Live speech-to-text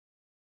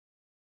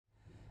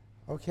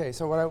Okay,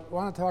 so what I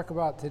want to talk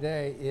about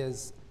today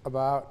is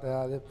about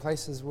the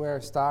places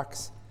where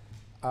stocks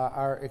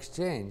are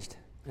exchanged,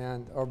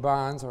 or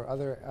bonds or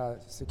other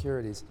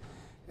securities.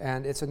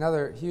 And it's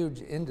another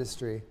huge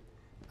industry.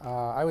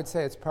 I would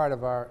say it's part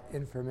of our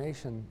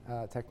information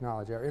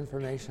technology, our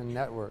information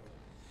network.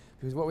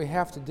 Because what we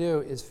have to do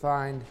is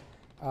find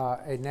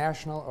a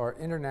national or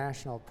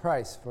international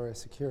price for a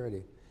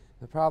security.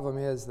 The problem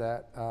is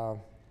that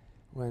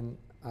when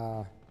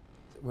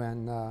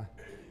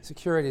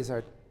securities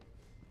are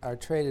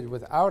traded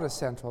without a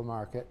central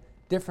market,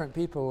 different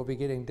people will be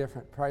getting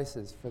different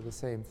prices for the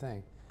same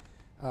thing.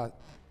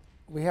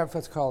 We have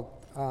what's called,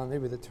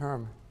 maybe the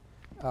term,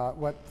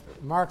 what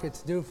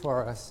markets do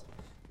for us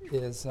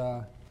is,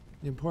 the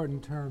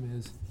important term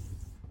is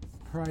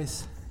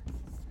price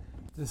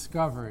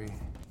discovery.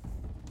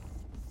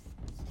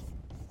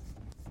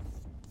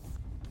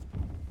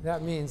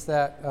 That means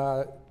that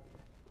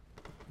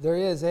there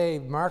is a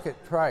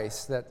market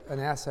price that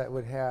an asset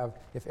would have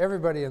if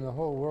everybody in the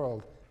whole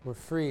world were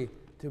free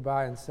to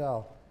buy and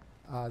sell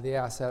the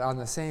asset on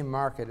the same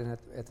market and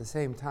at the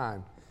same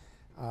time.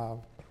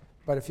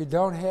 But if you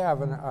don't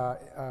have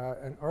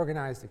an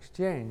organized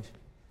exchange,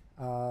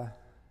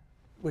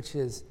 which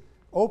is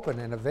open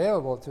and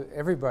available to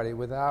everybody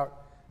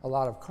without a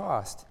lot of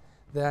cost,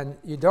 then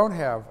you don't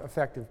have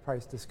effective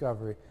price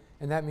discovery.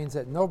 And that means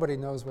that nobody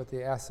knows what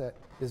the asset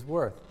is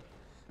worth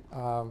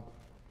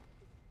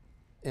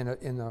in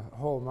the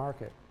whole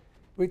market.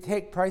 We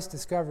take price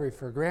discovery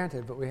for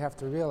granted, but we have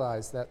to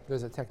realize that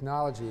there's a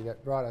technology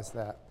that brought us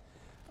that.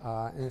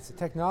 And it's a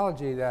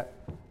technology that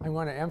I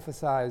want to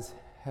emphasize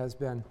has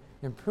been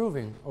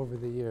improving over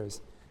the years.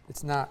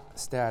 It's not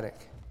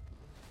static.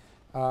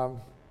 I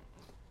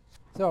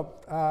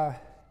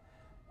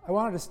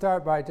wanted to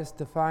start by just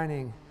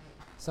defining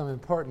some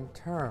important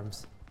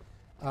terms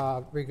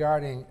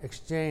regarding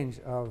exchange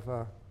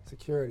of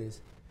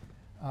securities.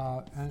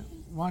 And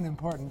one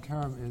important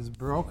term is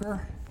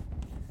broker.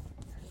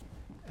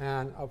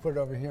 And I'll put it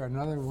over here.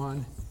 Another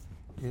one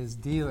is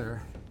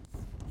dealer.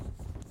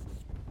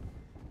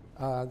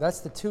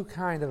 That's the two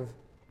kind of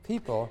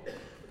people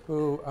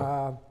who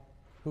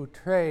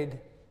trade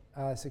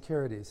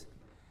securities.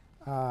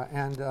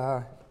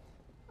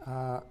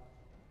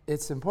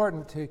 It's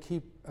important to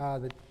keep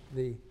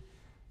the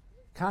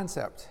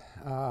concept.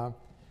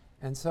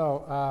 And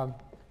so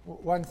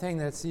one thing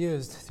that's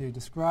used to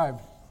describe,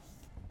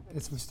 we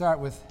start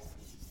with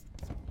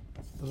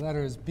the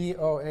letters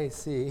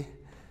BOAC.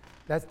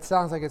 That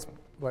sounds like it's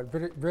what,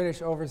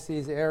 British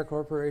Overseas Air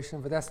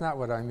Corporation, but that's not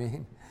what I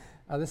mean.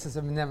 This is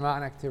a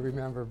mnemonic to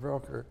remember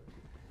broker.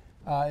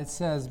 It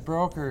says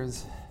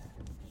brokers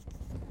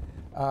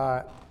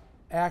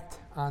act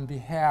on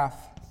behalf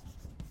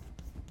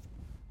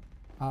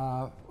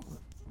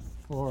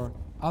for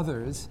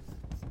others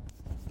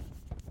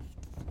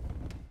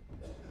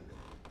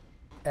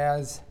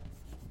as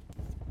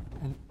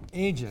an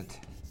agent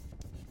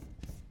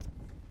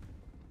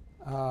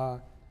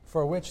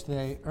for which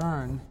they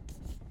earn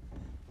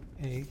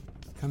a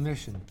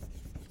commission.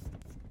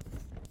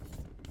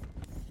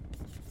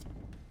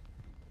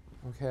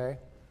 Okay?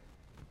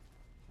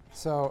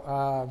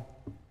 So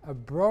a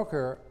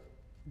broker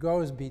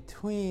goes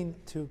between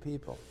two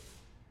people,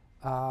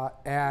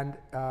 and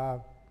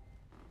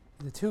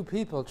the two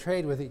people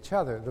trade with each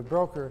other. The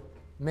broker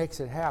makes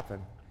it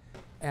happen,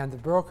 and the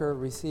broker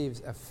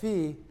receives a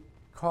fee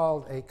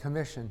called a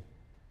commission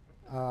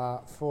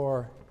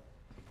for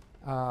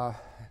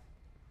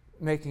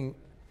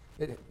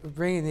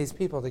bringing these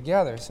people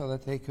together so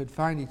that they could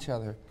find each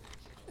other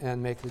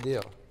and make the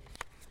deal,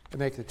 and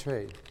make the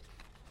trade.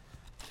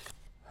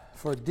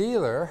 For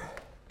dealer,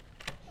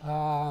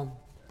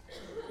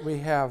 we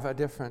have a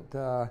different,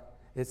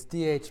 it's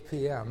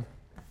DHPM.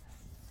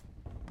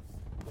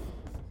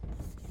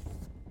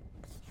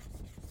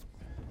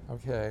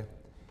 Okay.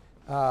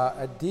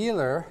 A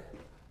dealer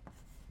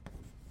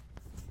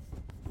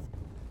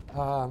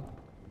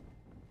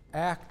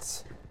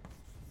acts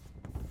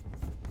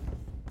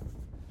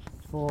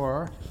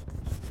for,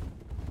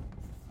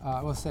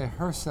 we'll say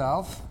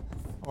herself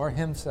or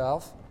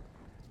himself,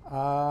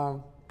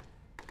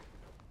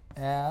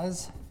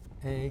 as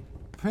a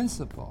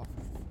principal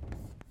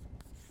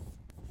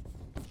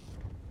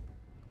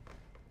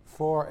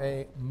for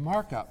a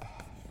markup.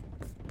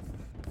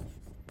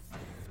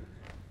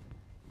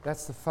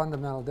 That's the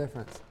fundamental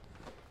difference.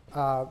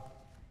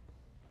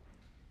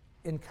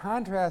 In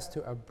contrast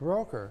to a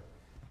broker,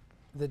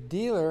 the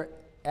dealer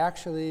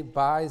actually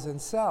buys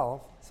and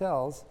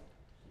sells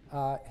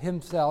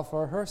himself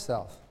or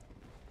herself.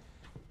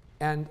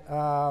 And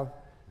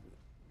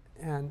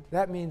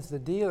that means the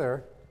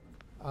dealer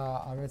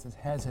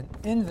has an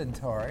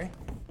inventory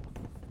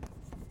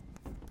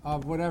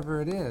of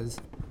whatever it is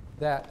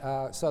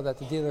that so that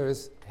the dealer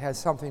has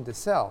something to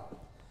sell.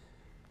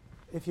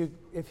 If you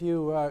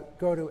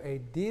go to a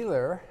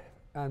dealer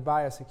and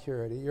buy a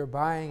security, you're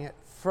buying it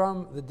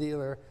from the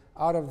dealer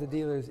out of the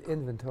dealer's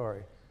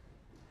inventory.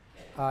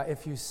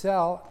 If you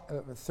sell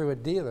through a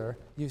dealer,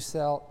 you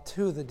sell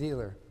to the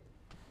dealer.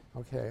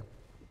 Okay.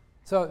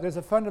 So there's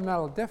a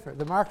fundamental difference.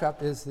 The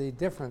markup is the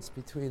difference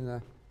between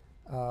the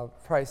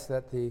price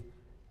that the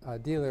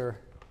dealer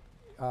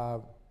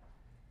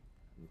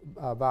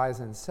buys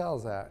and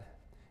sells at.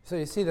 So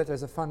you see that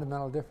there's a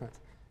fundamental difference.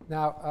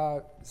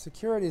 Now,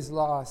 securities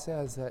law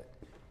says that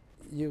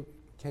you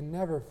can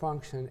never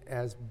function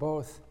as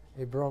both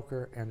a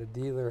broker and a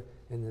dealer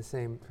in the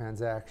same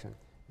transaction.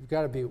 You've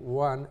got to be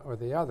one or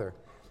the other.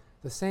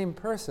 The same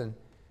person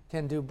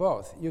can do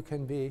both. You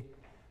can be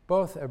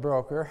both a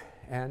broker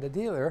and a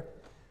dealer,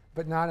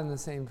 but not in the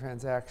same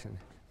transaction.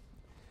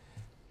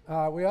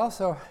 We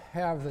also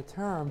have the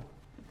term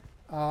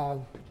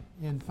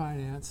in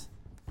finance,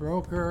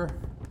 broker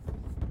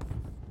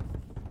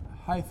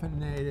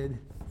hyphenated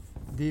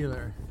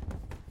dealer,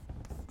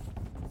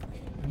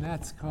 and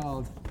that's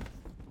called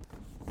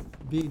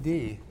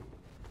BD,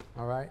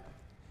 all right?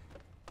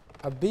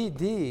 A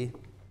BD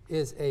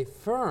is a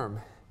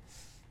firm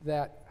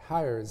that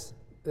hires,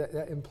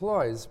 that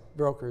employs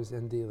brokers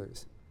and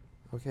dealers,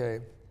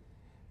 okay?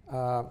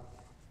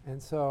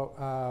 And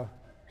so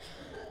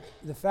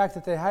the fact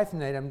that they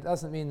hyphenate them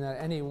doesn't mean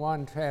that any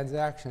one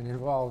transaction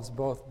involves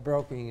both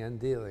broking and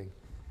dealing.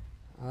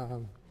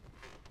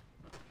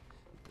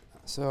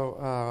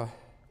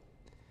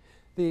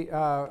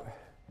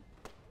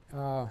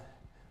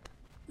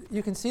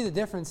 You can see the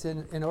difference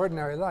in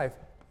ordinary life.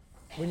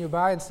 When you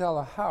buy and sell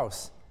a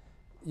house,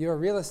 your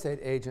real estate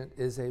agent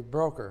is a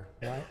broker,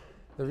 right?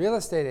 The real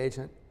estate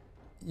agent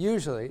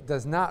usually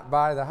does not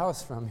buy the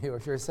house from you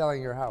if you're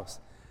selling your house.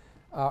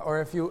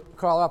 Or if you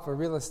call up a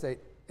real estate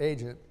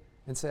agent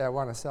and say, I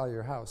want to sell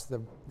your house,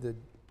 the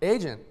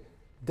agent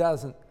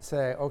doesn't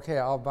say, okay,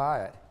 I'll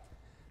buy it.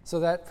 So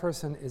that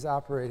person is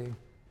operating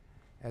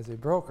as a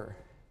broker.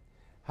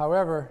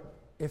 However,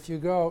 if you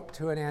go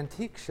to an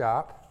antique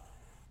shop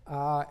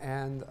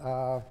and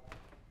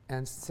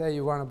say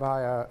you want to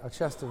buy a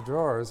chest of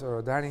drawers or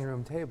a dining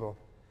room table,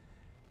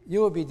 you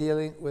will be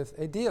dealing with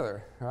a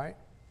dealer, right?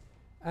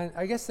 And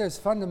I guess there's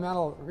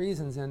fundamental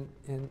reasons in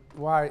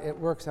why it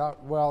works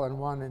out well in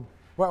one and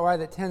why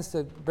that tends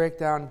to break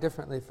down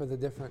differently for the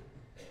different.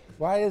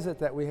 Why is it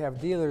that we have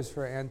dealers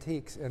for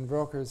antiques and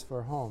brokers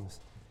for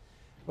homes?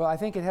 Well, I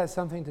think it has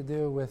something to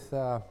do with,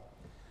 can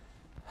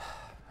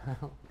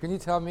you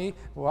tell me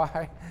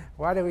why?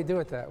 Why do we do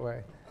it that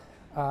way?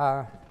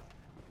 I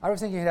was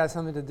thinking it has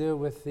something to do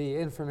with the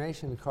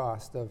information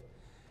cost of,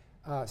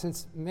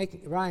 since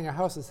buying a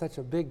house is such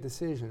a big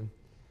decision,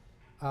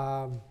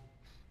 and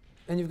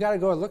you've got to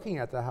go looking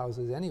at the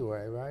houses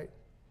anyway, right?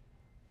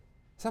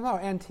 Somehow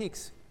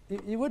antiques,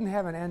 you wouldn't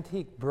have an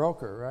antique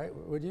broker, right?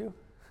 Would you?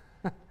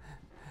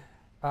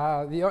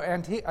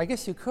 I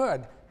guess you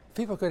could.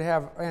 People could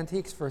have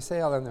antiques for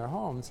sale in their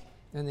homes,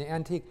 and the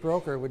antique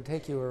broker would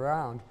take you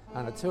around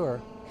on a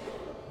tour.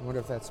 I wonder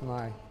if that's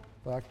my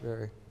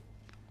BlackBerry.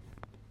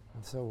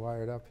 I'm so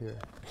wired up here.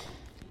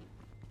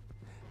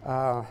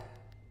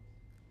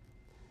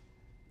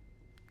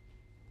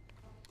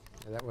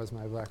 That was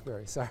my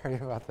BlackBerry. Sorry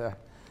about that.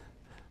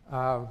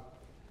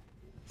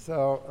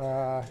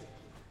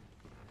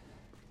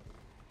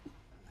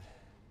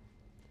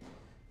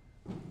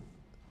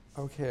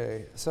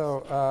 Okay,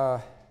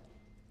 so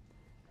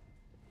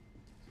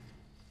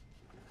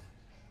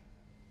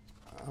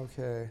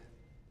okay.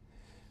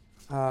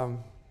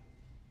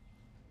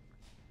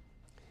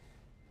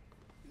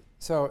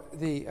 So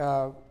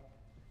the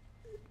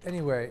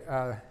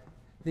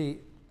the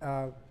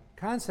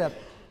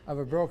concept of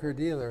a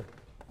broker-dealer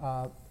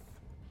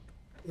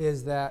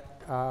is that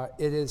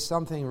it is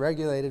something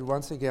regulated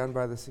once again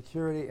by the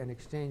Securities and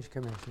Exchange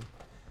Commission.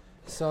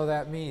 So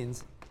that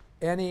means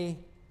any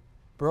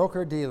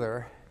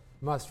broker-dealer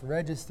must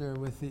register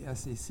with the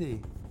SEC.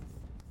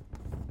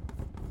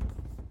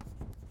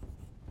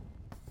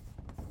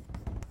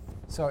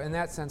 So in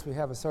that sense, we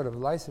have a sort of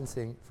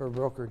licensing for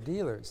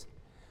broker-dealers.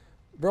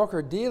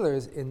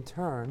 Broker-dealers, in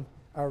turn,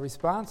 are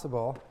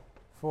responsible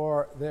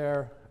for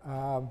their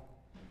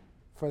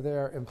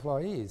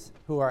employees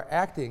who are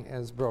acting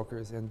as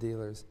brokers and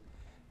dealers.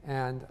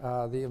 And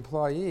the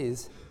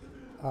employees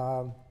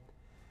will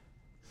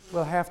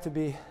have to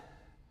be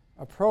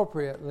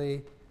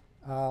appropriately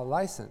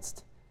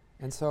licensed.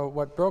 And so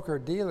what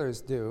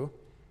broker-dealers do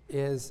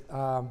is,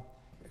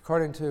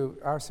 according to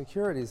our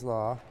securities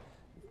law,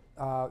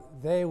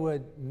 they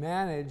would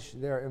manage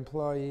their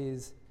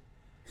employees'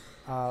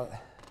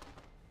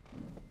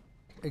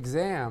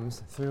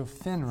 exams through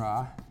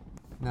FINRA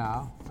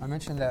now. I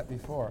mentioned that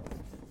before.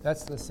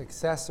 That's the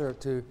successor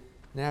to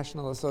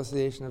National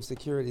Association of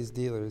Securities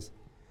Dealers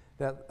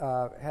that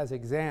has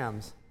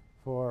exams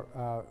for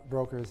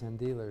brokers and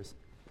dealers.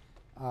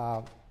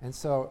 And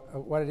so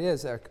what it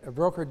is, a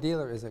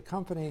broker-dealer is a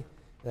company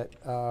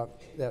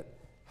that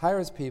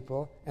hires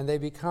people, and they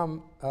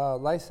become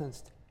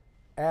licensed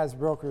as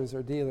brokers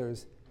or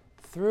dealers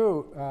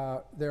through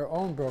their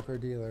own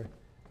broker-dealer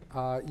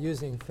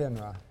using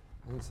FINRA.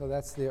 And so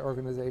that's the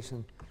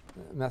organization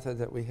method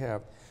that we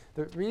have.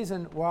 The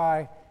reason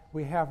why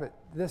we have it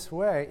this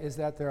way is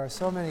that there are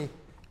so many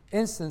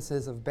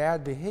instances of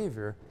bad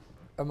behavior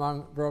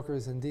among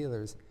brokers and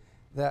dealers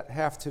that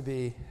have to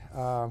be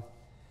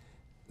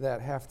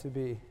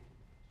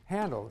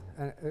handled.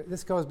 And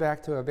this goes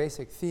back to a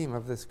basic theme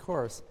of this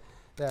course,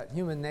 that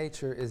human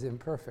nature is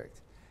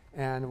imperfect.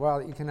 And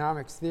while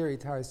economics theory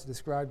tries to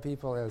describe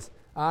people as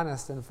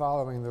honest and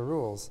following the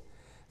rules,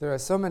 there are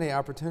so many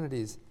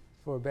opportunities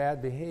for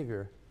bad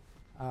behavior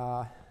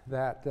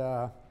that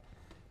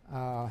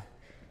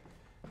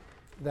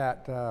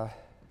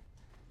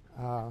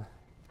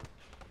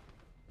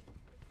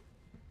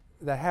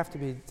have to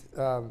be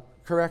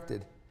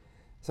corrected.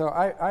 So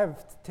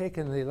I've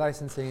taken the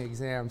licensing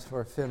exams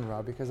for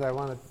FINRA because I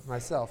wanted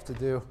myself to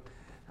do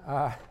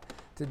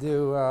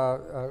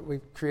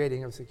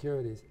creating of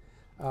securities.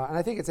 And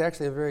I think it's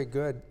actually a very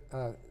good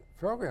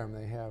program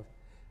they have.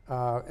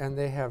 And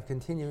they have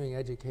continuing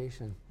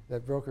education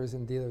that brokers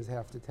and dealers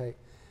have to take.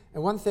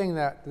 And one thing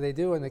that they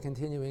do in the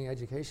continuing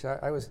education,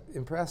 I was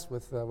impressed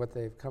with what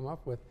they've come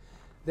up with.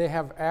 They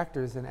have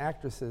actors and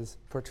actresses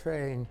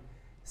portraying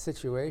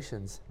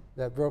situations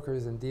that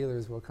brokers and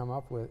dealers will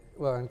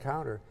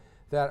encounter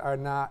that are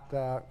not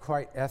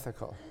quite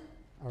ethical,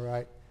 all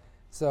right?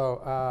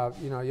 So,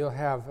 you'll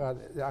have,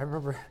 I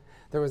remember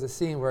there was a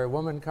scene where a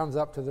woman comes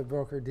up to the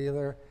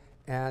broker-dealer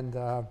and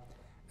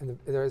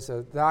there's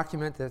a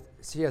document that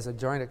she has a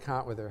joint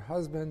account with her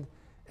husband,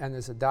 and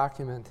there's a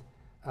document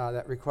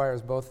that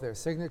requires both their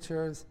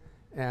signatures,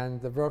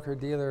 and the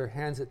broker-dealer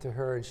hands it to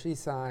her and she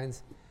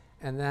signs,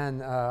 and then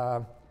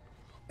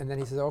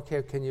he says,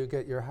 okay, can you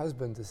get your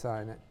husband to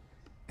sign it?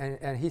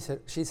 And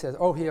she says,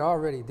 oh, he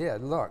already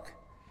did, look,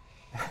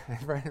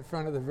 right in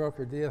front of the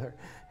broker-dealer.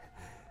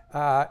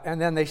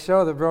 And then they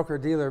show the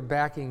broker-dealer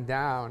backing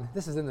down.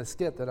 This is in the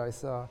skit that I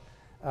saw,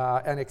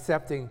 and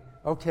accepting,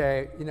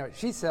 okay,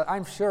 she said,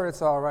 I'm sure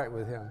it's all right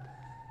with him.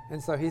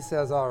 And so he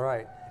says, all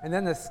right. And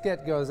then the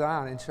skit goes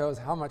on and shows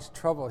how much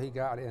trouble he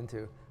got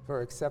into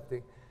for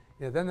accepting.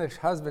 Then the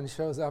husband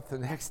shows up the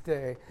next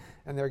day,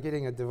 and they're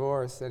getting a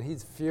divorce, and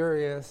he's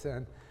furious,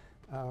 and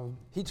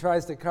he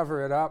tries to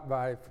cover it up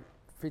by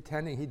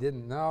pretending he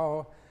didn't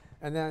know.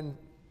 And then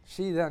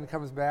she then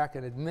comes back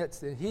and admits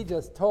that he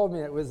just told me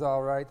it was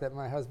all right that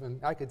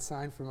I could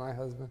sign for my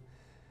husband.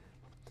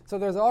 So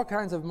there's all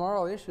kinds of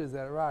moral issues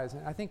that arise.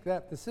 And I think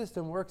that the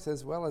system works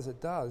as well as it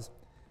does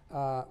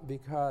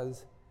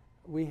because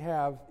we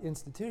have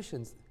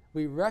institutions.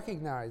 We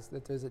recognize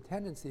that there's a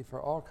tendency for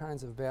all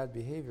kinds of bad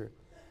behavior.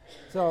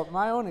 So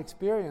my own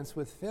experience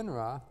with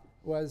FINRA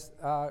was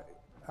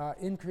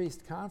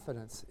increased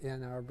confidence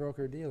in our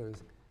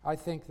broker-dealers. I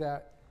think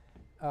that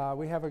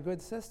we have a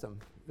good system,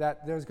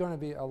 that there's going to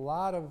be a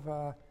lot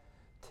of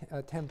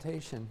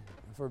temptation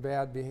for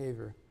bad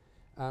behavior.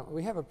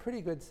 We have a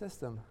pretty good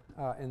system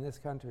in this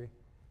country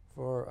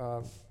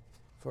for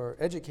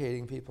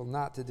educating people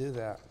not to do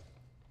that.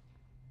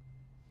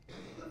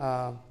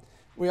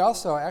 We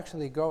also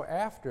actually go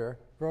after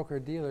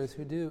broker-dealers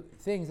who do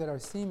things that are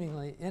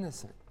seemingly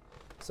innocent.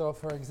 So,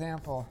 for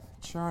example,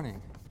 churning.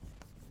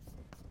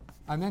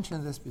 I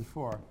mentioned this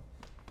before.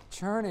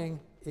 Churning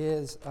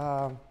is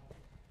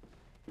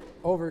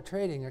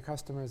over-trading a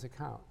customer's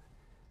account.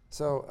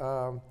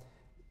 So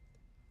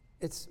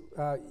it's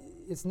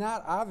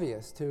not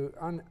obvious to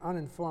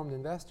uninformed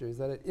investors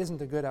that it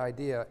isn't a good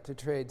idea to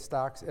trade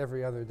stocks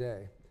every other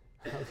day.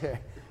 Okay,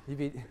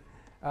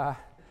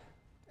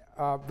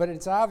 but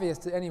it's obvious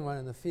to anyone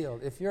in the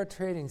field. If you're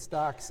trading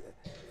stocks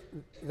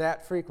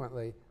that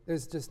frequently,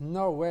 there's just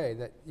no way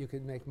that you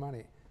could make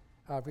money.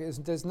 Because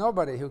there's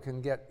nobody who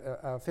can get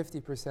a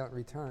 50%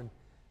 return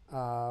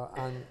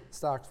on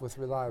stocks with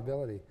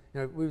reliability.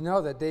 We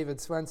know that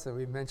David Swenson,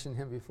 we mentioned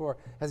him before,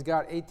 has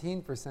got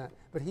 18%,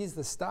 but he's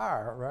the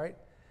star, right?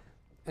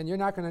 And you're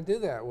not going to do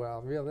that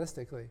well,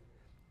 realistically.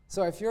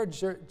 So if you're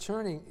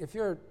if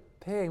you're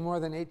paying more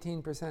than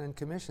 18% in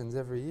commissions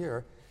every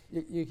year,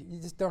 you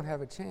just don't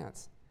have a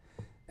chance.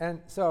 And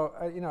so,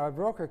 a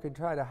broker could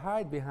try to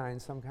hide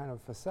behind some kind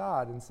of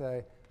facade and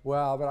say,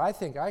 well, but I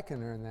think I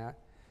can earn that.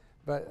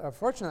 But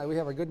fortunately, we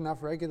have a good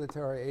enough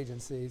regulatory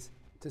agencies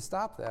to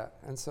stop that.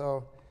 And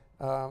so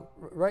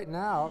right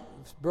now,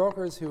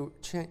 brokers who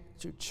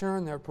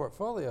churn their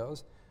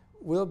portfolios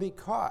will be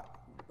caught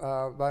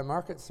by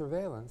market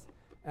surveillance,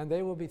 and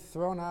they will be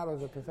thrown out of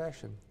the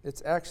profession.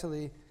 It's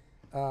actually,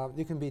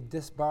 you can be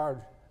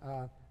disbarred,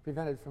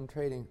 prevented from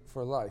trading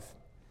for life.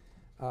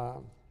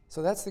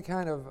 So that's the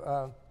kind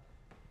of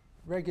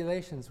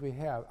regulations we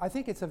have. I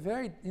think it's a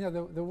very,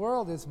 the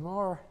world is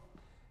more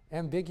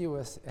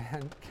ambiguous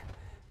and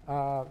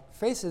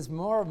faces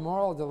more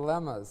moral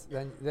dilemmas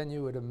than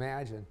you would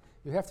imagine.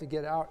 You have to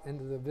get out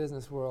into the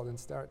business world and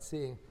start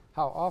seeing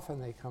how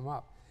often they come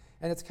up.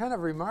 And it's kind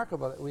of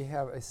remarkable that we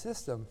have a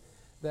system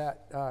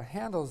that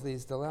handles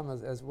these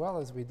dilemmas as well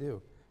as we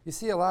do. You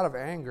see a lot of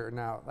anger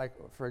now, like,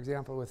 for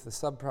example, with the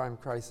subprime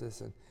crisis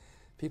and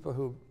people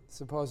who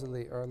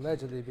supposedly or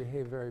allegedly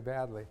behave very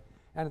badly.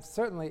 And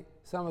certainly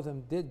some of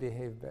them did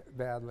behave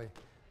badly.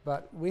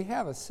 But we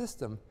have a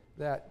system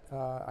that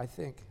I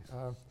think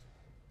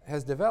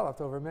has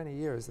developed over many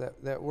years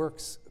that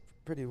works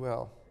pretty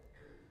well.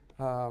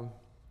 Now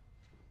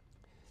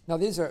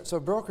these are, so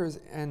brokers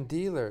and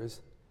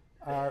dealers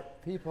are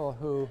people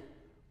who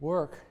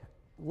work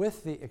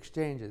with the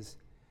exchanges.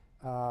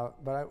 But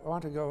I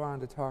want to go on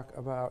to talk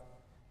about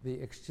the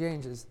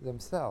exchanges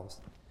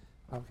themselves,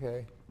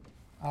 okay,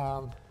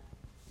 on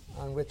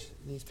which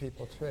these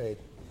people trade.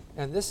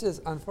 And this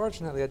is,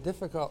 unfortunately, a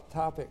difficult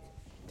topic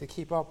to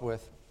keep up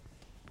with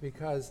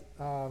because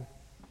the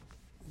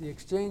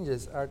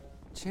exchanges are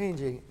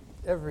changing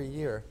every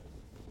year.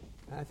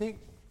 And I think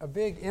a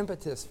big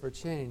impetus for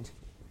change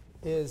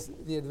is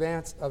the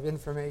advance of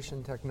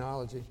information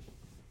technology.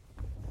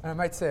 And I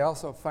might say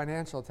also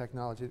financial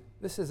technology.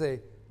 This is a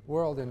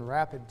world in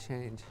rapid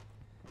change.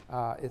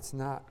 It's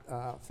not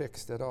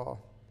fixed at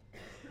all.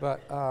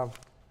 But I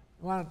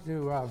wanted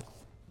to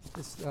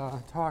just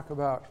talk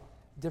about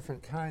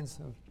different kinds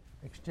of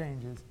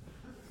exchanges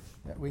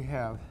that we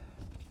have.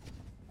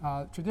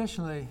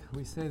 Traditionally,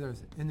 we say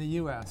in the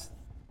U.S.,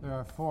 there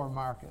are 4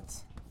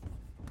 markets.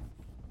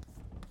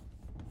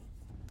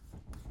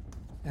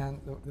 And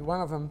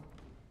one of them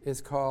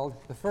is called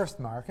the first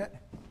market.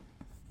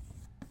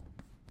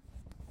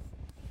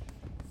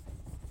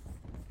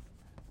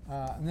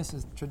 And this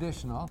is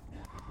traditional.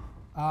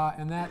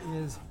 And that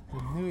is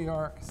the New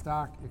York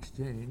Stock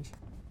Exchange.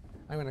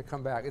 I'm going to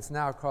come back. It's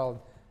now called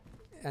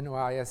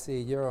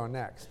NYSE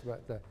Euronext,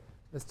 but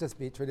let's just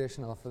be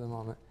traditional for the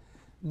moment.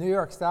 New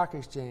York Stock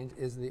Exchange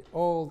is the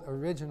old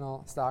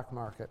original stock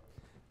market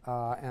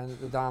and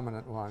the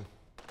dominant one.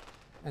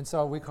 And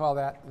so we call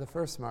that the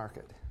first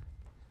market.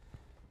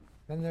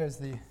 Then there's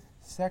the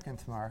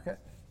second market.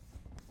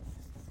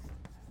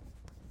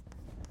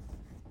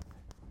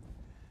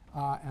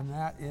 And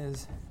that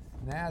is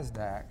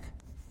NASDAQ.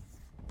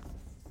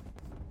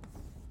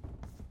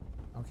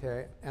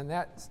 Okay, and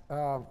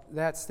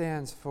that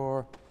stands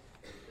for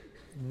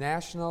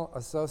National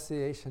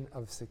Association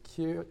of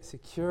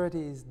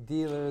Securities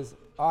Dealers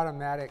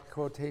Automatic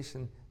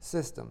Quotation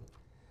System.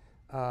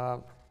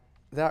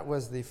 That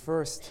was the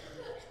first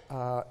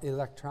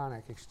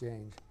electronic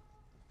exchange.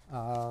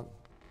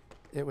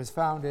 It was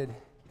founded,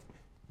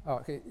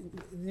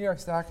 New York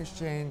Stock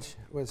Exchange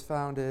was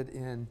founded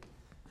in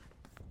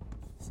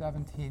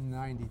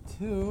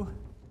 1792.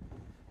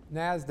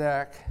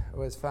 NASDAQ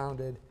was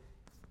founded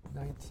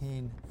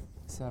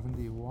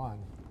 1971.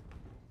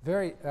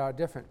 Very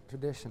different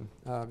tradition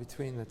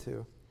between the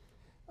two.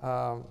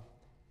 I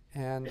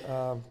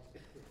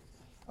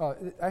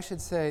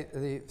should say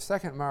the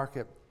second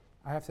market,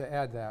 I have to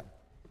add that,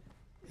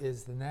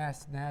 is the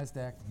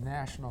NASDAQ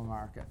national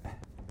market.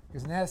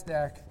 Because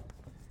NASDAQ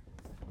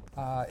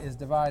is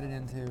divided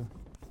into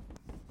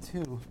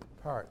 2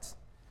 parts.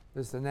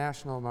 There's the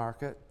national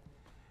market,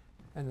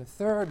 and the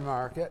third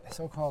market,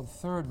 so-called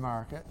third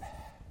market,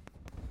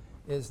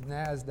 is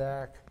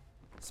NASDAQ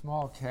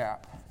small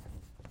cap.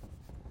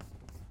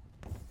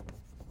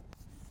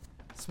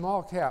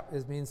 Small cap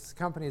means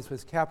companies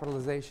whose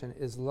capitalization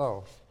is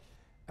low.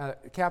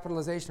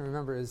 Capitalization,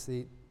 remember, is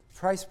the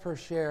price per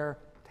share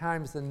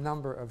times the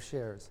number of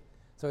shares.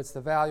 So it's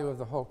the value of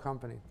the whole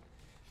company.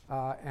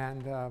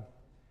 The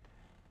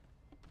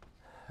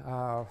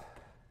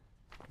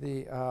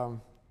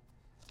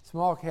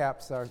small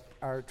caps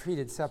are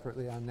treated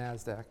separately on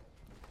NASDAQ.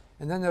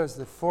 And then there's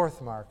the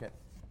fourth market.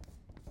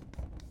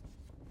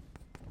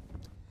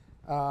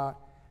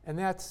 And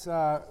that's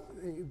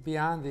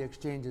beyond the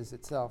exchanges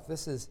itself.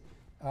 This is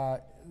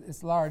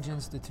it's large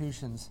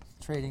institutions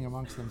trading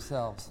amongst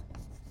themselves.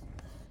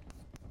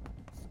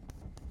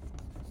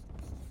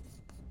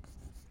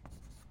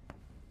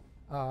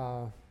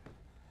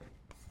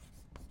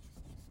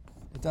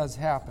 It does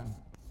happen.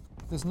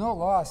 There's no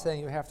law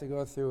saying you have to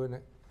go through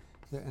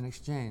an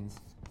exchange.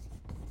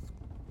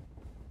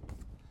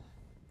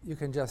 You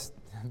can just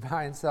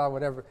buy and sell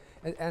whatever,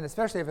 and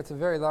especially if it's a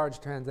very large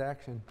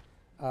transaction,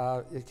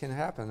 it can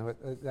happen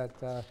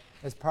that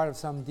as part of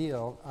some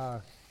deal,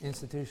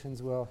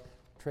 institutions will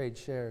trade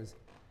shares,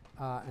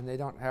 and they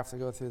don't have to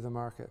go through the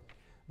market.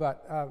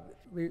 But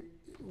we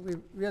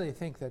really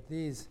think that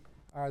these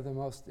are the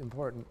most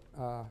important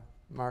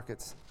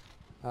markets.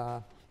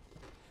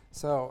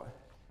 So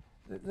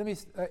let me,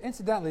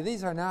 incidentally,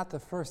 these are not the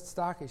first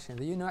stock exchange.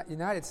 The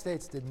United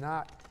States did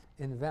not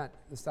invent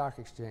the stock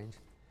exchange.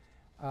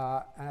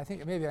 And I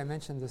think maybe I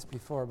mentioned this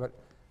before, but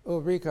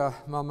Ulrika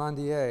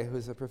Malmandier,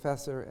 who's a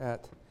professor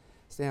at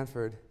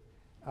Stanford,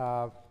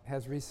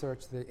 has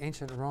researched the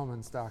ancient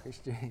Roman stock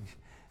exchange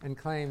and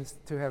claims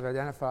to have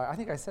identified, I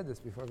think I said this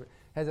before, but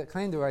has it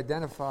claimed to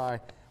identify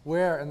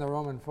where in the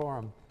Roman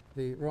Forum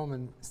the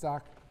Roman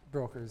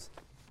stockbrokers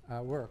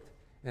worked.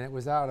 And it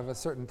was out of a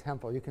certain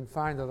temple. You can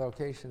find the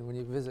location when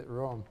you visit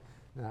Rome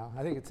now.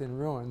 I think it's in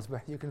ruins,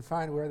 but you can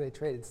find where they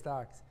traded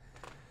stocks.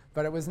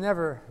 But it was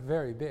never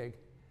very big.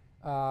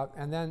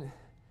 And then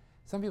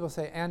some people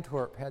say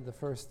Antwerp had the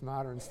first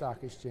modern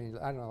stock exchange,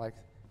 I don't know, like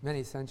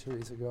many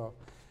centuries ago.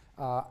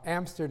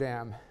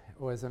 Amsterdam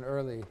was an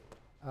early,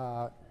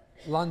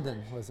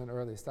 London was an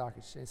early stock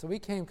exchange. So we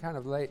came kind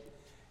of late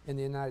in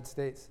the United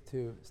States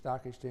to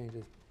stock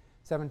exchanges.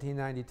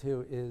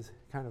 1792 is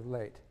kind of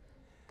late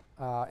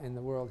in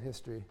the world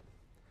history.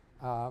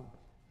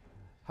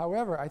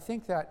 However, I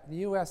think that the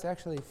U.S.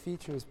 actually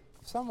features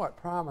somewhat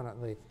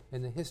prominently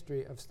in the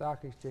history of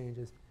stock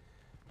exchanges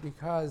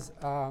because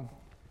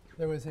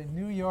there was a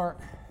New York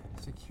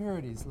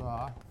securities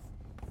law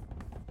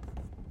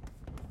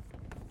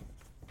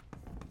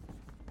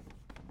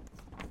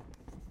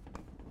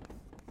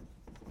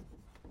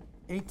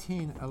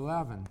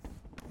 (1811),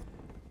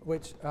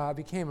 which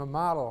became a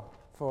model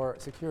for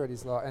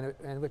securities law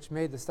and which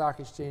made the stock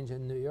exchange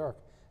in New York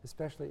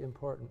especially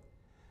important.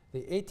 The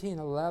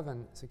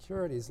 1811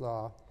 securities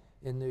law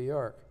in New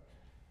York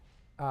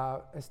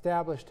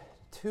established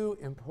two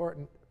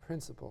important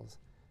principles.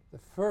 The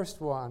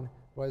first one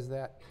was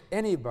that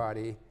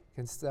anybody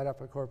can set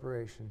up a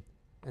corporation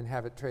and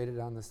have it traded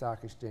on the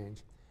stock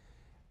exchange.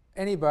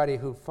 Anybody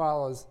who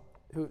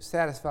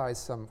satisfies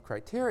some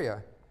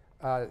criteria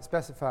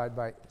specified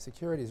by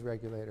securities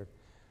regulator.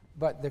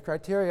 But the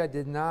criteria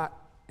did not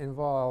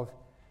involve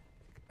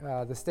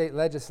the state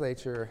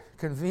legislature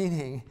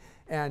convening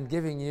and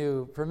giving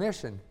you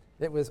permission.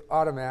 It was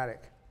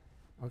automatic.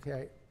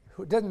 Okay?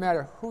 It didn't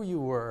matter who you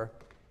were,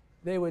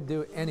 they would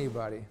do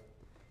anybody.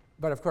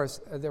 But of course,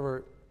 there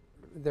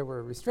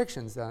were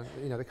restrictions on,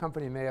 the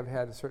company may have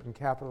had certain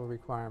capital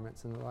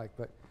requirements and the like,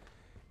 but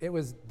it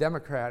was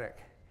democratic.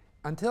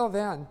 Until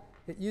then,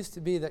 it used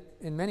to be that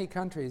in many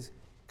countries,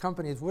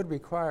 companies would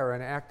require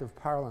an act of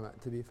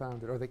parliament to be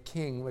founded, or the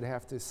king would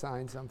have to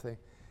sign something.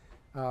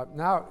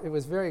 Now, it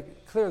was very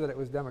clear that it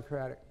was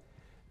democratic.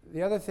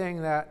 The other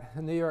thing that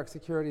the New York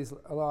Securities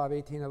Law of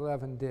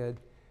 1811 did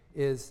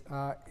is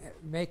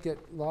make it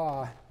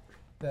law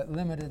that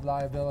limited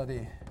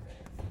liability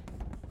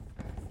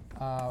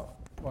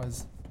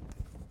was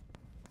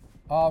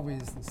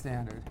always the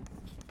standard.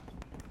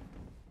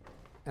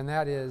 And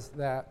that is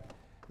that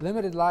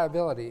limited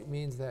liability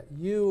means that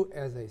you,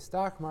 as a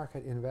stock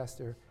market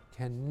investor,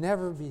 can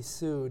never be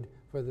sued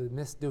for the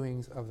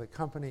misdoings of the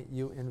company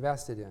you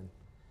invested in.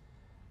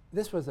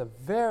 This was a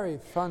very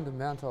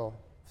fundamental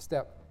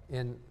step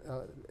in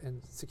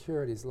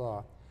securities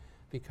law,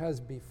 because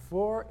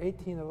before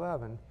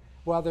 1811,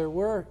 while there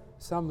were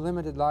some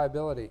limited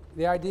liability,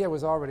 the idea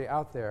was already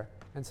out there,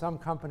 and some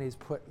companies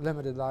put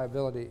limited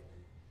liability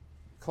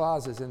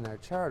clauses in their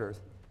charters.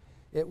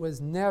 It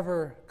was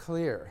never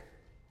clear,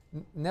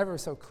 never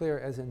so clear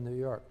as in New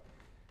York.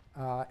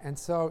 And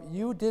so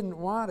you didn't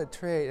want to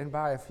trade and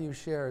buy a few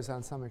shares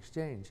on some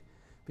exchange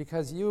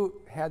because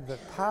you had the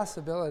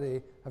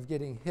possibility of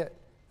getting hit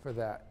for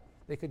that.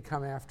 They could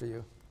come after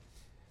you.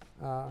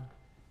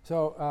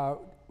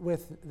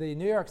 With the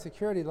New York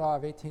Security Law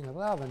of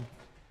 1811,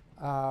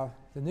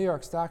 the New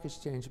York Stock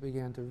Exchange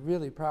began to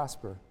really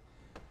prosper,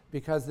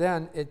 because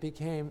then it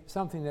became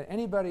something that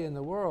anybody in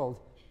the world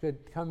could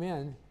come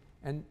in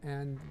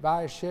and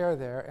buy a share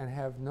there and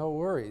have no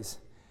worries,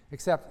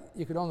 except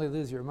you could only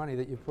lose your money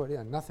that you put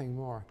in, nothing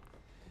more.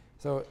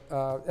 So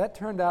that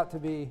turned out to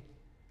be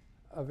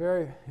a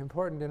very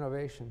important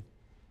innovation,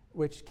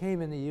 which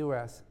came in the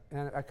U.S.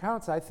 and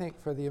accounts, I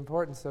think, for the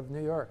importance of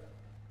New York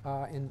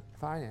in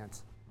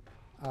finance.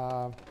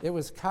 It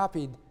was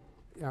copied,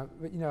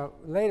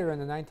 later in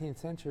the 19th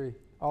century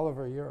all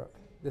over Europe,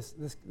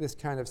 this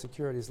kind of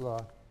securities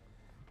law,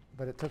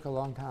 but it took a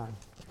long time.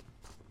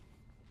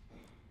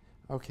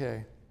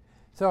 Okay,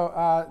 so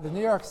the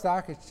New York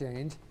Stock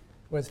Exchange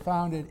was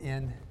founded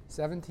in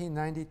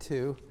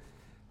 1792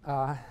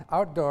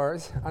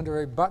 outdoors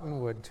under a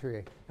buttonwood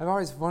tree. I've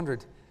always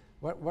wondered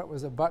what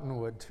was a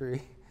buttonwood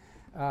tree.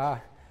 I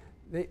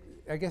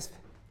guess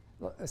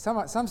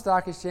some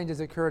stock exchanges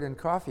occurred in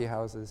coffee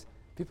houses.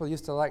 People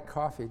used to like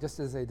coffee just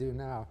as they do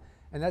now,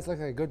 and that's like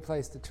a good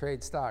place to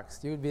trade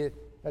stocks. You would be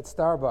at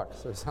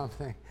Starbucks or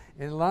something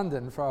in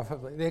London,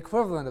 probably the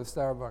equivalent of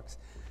Starbucks,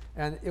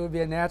 and it would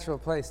be a natural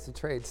place to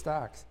trade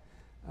stocks.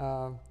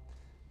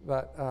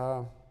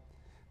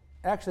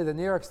 Actually, the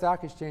New York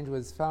Stock Exchange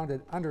was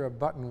founded under a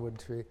buttonwood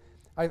tree.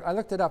 I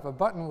looked it up. A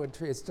buttonwood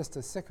tree is just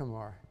a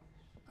sycamore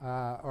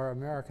or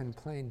American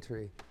plane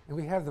tree, and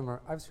we have them.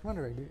 I was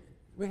wondering,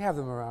 we have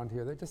them around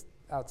here. They're just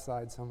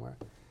outside somewhere.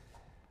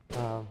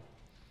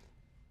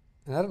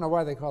 And I don't know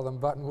why they call them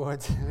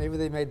buttonwoods. Maybe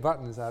they made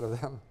buttons out of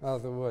them, out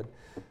of the wood.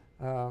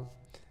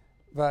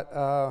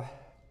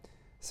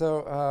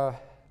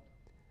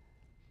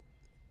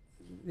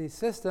 The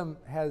system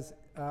has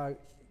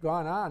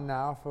gone on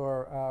now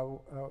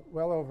for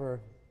well over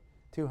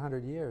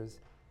 200 years,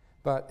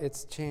 but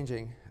it's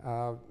changing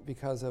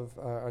because of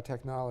our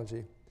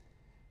technology.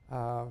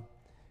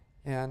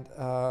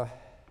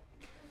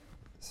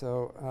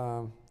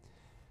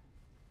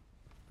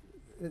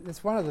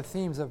 It's one of the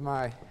themes of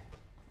my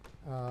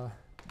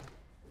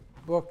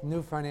book,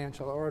 New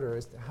Financial Order,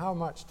 is how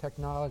much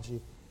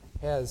technology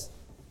has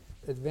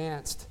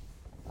advanced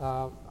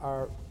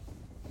our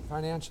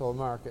financial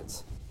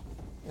markets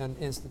and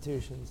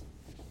institutions.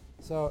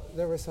 So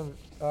there were some,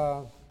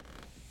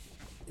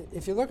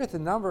 if you look at the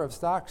number of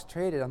stocks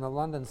traded on the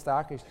London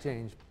Stock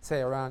Exchange,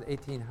 say around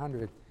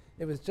 1800,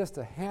 it was just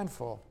a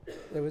handful.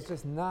 It was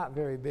just not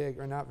very big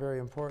or not very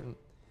important.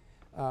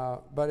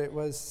 But it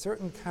was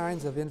certain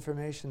kinds of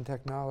information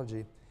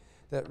technology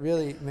that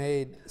really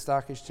made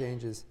stock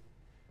exchanges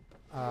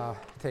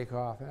take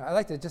off. And I'd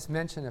like to just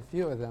mention a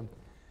few of them.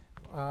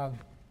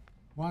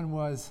 One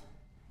was,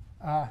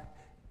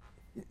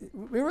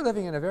 we were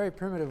living in a very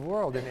primitive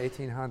world in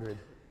 1800.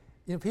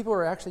 You know, people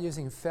were actually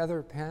using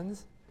feather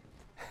pens.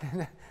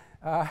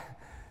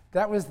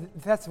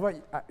 That's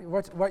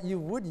what you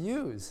would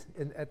use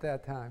at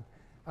that time.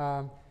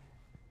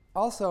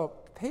 Also,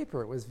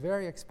 paper was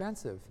very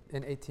expensive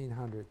in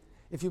 1800.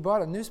 If you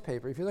bought a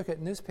newspaper, if you look at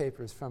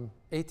newspapers from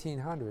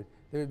 1800,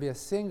 there would be a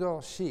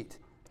single sheet,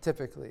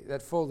 typically,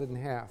 that folded in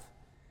half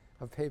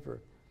of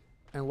paper.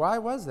 And why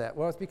was that?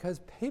 Well, it's because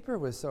paper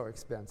was so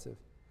expensive.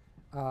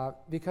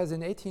 Because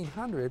in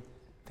 1800,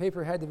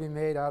 paper had to be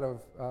made out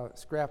of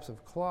scraps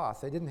of cloth.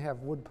 They didn't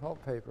have wood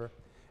pulp paper,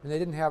 and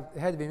it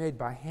had to be made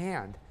by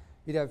hand.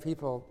 You'd have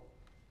people,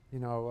 you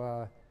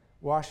know,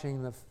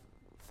 washing the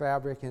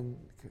fabric and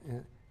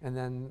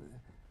then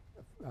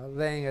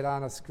laying it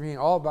on a screen,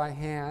 all by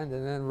hand,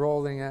 and then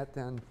rolling it,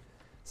 and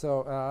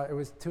so it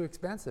was too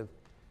expensive.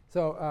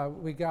 So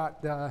we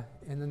got,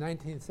 in the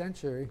 19th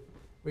century,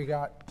 we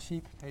got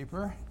cheap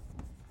paper,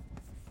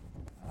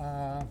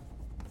 and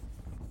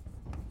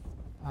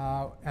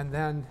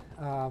then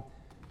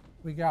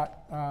we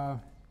got,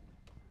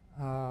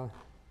 I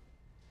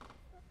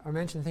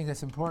mentioned things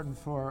that's important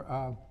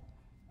for,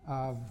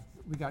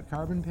 we got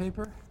carbon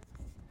paper.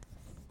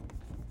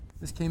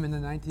 This came in the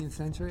 19th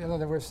century, although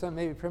there were some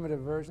maybe primitive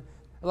versions.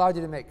 Allowed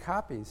you to make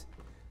copies.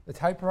 The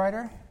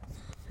typewriter,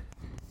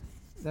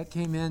 that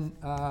came in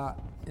the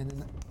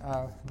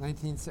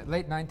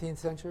late 19th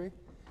century.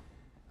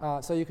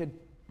 So you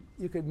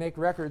could make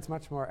records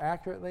much more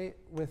accurately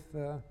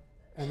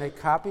and make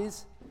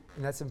copies,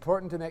 and that's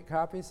important to make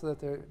copies so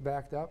that they're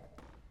backed up.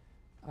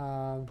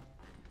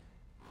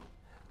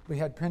 We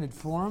had printed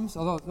forms,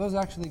 although those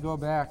actually go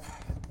back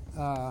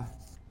to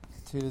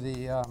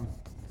the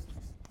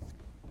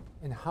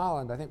in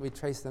Holland. I think we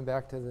trace them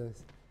back to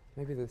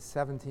maybe the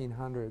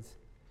 1700s.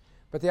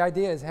 But the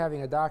idea is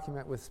having a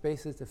document with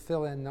spaces to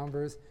fill in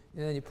numbers,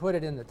 and then you put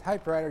it in the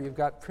typewriter. You've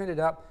got printed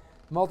up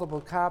multiple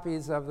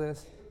copies of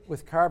this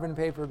with carbon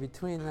paper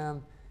between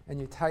them, and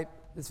you type.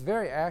 It's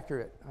very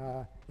accurate.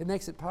 It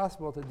makes it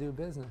possible to do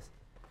business.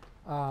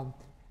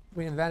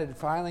 We invented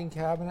filing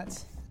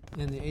cabinets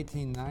in the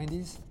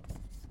 1890s.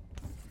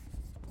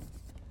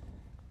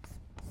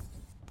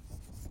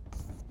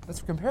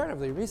 That's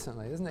comparatively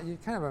recently, isn't it?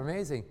 It's kind of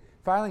amazing.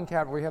 Filing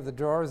cabinet where you have the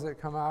drawers that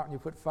come out and you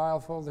put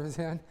file folders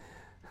in.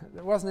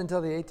 It wasn't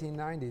until the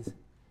 1890s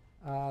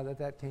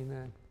that came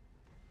in.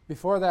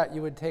 Before that,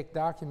 you would take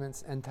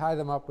documents and tie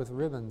them up with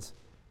ribbons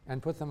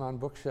and put them on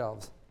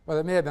bookshelves. Well,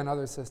 there may have been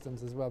other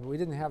systems as well, but we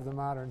didn't have the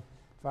modern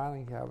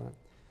filing cabinet.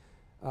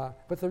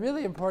 But the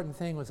really important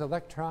thing was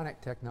electronic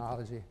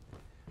technology.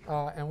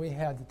 And we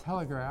had the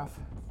telegraph,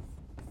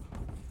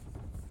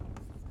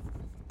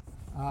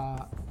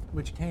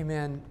 which came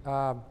in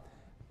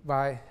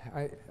by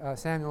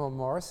Samuel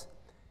Morse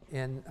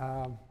in,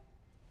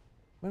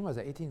 when was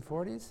it,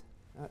 1840s?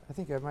 I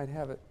think I might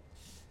have it.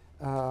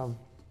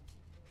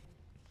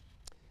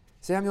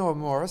 Samuel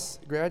Morse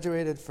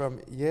graduated from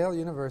Yale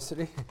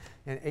University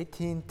in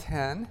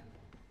 1810,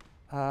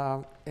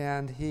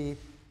 and he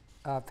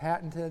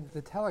patented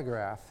the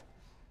telegraph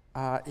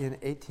in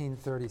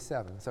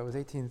 1837. So it was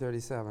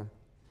 1837.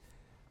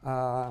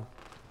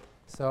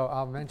 So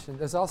I'll mention,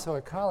 there's also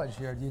a college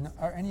here.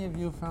 Are any of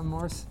you from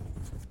Morse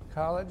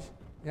College?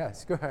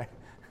 Yes, go ahead.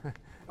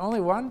 Only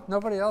one?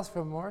 Nobody else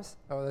from Morse?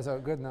 Oh, there's a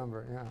good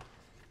number,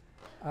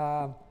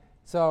 yeah.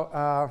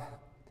 So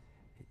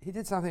he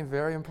did something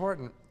very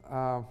important.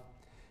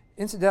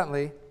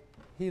 Incidentally,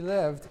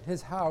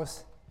 his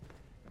house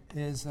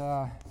is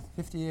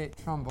 58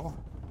 Trumbull,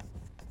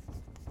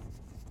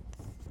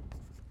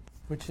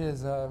 which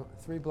is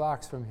 3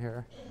 blocks from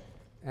here.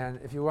 And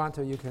if you want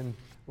to, you can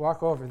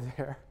walk over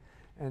there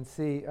and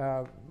see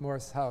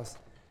Morse's house.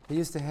 He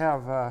used to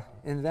have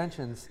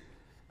inventions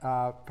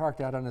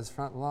parked out on his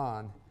front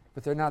lawn,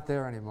 but they're not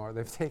there anymore.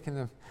 They've taken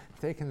them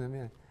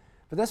in.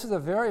 But this was a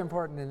very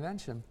important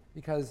invention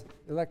because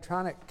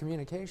electronic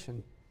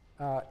communication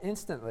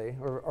instantly,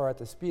 or at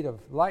the speed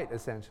of light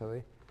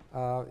essentially,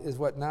 is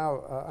what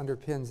now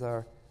underpins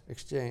our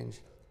exchange.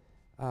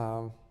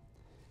 But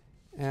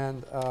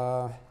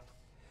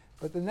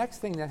the next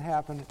thing that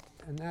happened,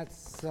 and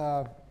that's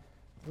a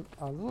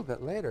little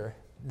bit later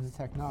in the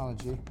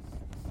technology,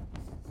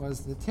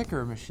 was the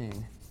ticker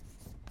machine.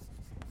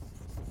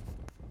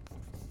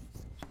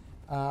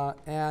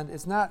 And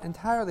it's not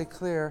entirely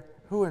clear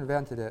who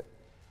invented it,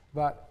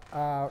 but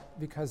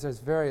because there's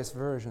various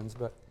versions,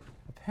 but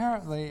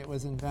apparently it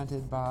was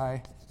invented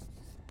by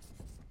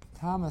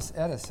Thomas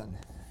Edison.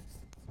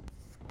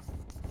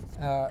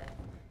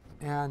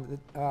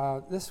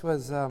 This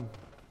was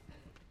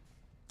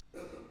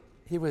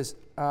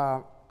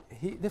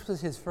this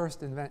was his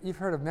first invention. You've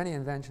heard of many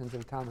inventions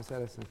of Thomas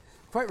Edison.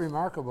 Quite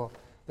remarkable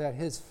that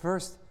his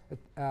first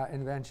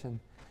invention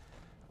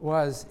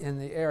was in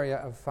the area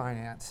of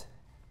finance.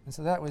 And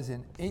so that was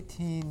in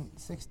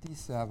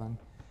 1867.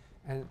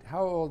 And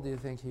how old do you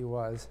think he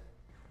was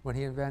when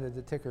he invented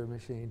the ticker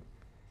machine?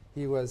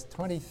 He was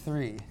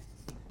 23.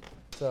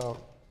 So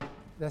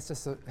that's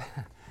just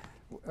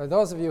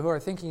those of you who are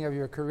thinking of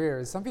your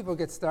careers. Some people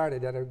get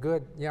started at a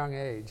good young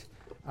age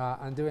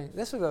on doing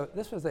this. You probably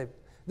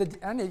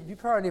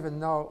don't even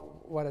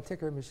know what a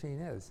ticker machine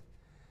is.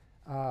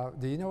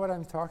 Do you know what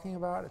I'm talking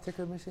about? A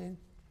ticker machine?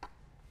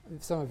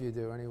 Some of you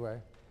do, anyway.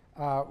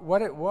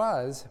 What it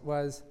was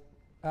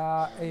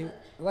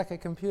like a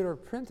computer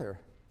printer.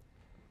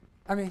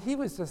 I mean, he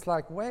was just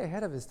like way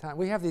ahead of his time.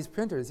 We have these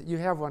printers. You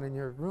have one in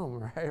your room,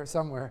 right, or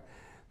somewhere,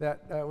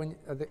 that when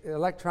the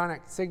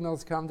electronic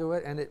signals come to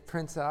it and it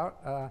prints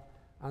out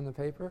on the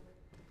paper.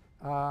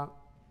 Well,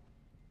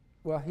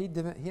 he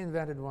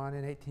invented one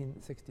in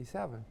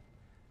 1867.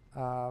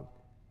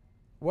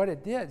 What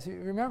it did, so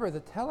you remember the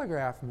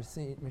telegraph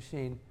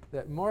machine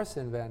that Morse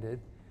invented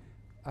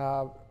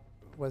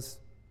it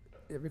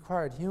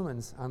required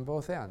humans on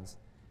both ends.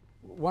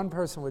 One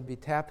person would be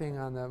tapping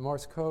on the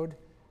Morse code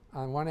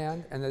on one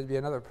end, and there'd be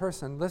another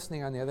person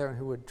listening on the other end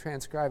who would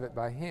transcribe it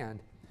by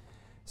hand.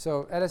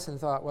 So Edison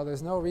thought, well,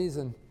 there's no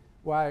reason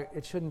why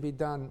it shouldn't be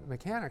done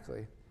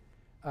mechanically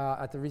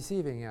at the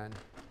receiving end.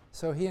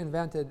 So he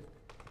invented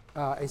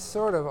a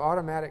sort of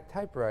automatic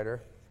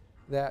typewriter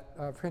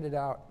that printed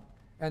out,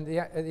 and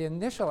the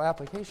initial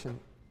application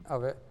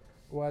of it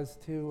was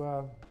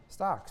to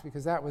stocks,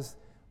 because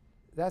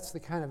that's the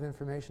kind of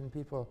information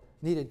people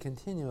needed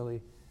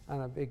continually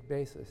on a big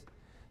basis.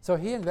 So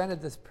he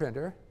invented this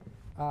printer,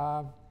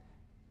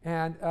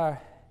 and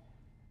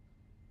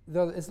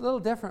though it's a little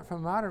different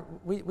from modern,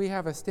 we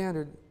have a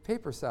standard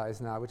paper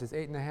size now, which is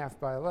 8.5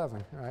 by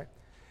 11, right?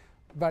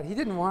 But he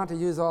didn't want to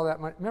use all that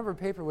much. Remember,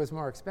 paper was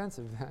more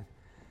expensive then.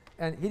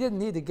 And he didn't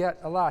need to get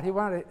a lot.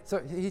 So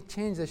he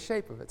changed the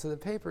shape of it. So the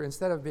paper,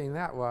 instead of being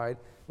that wide,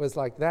 was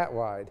like that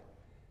wide,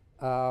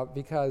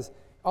 because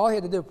all he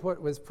had to do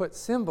was put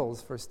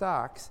symbols for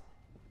stocks,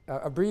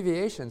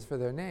 abbreviations for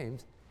their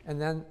names,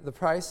 and then the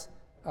price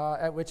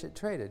at which it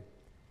traded.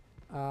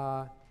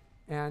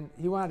 And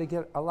he wanted to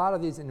get a lot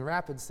of these in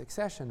rapid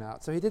succession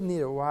out, so he didn't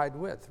need a wide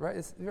width, right?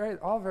 It's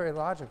all very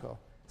logical.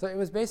 So it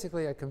was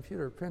basically a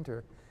computer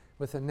printer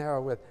with a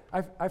narrow width.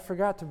 I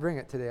forgot to bring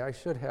it today. I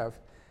should have.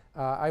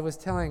 I was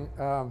telling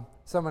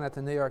someone at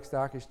the New York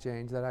Stock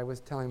Exchange that I was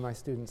telling my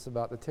students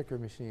about the ticker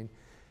machine,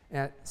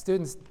 and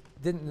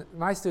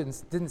my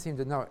students didn't seem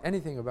to know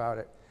anything about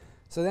it.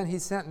 So then he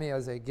sent me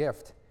as a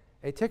gift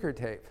a ticker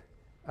tape.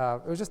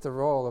 It was just a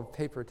roll of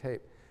paper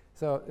tape.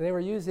 So they were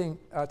using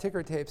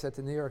ticker tapes at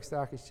the New York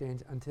Stock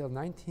Exchange until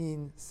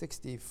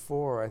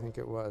 1964, I think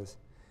it was.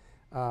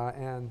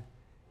 And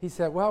he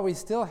said, well, we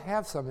still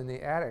have some in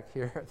the attic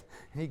here.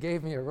 And he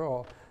gave me a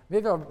roll.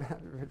 Maybe I'll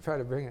try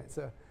to bring it.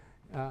 So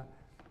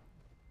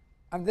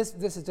this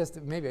is just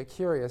maybe a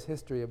curious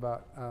history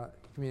about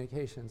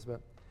communications.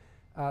 But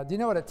do you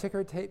know what a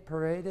ticker tape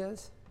parade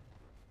is?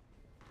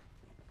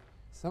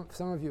 Some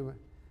of you.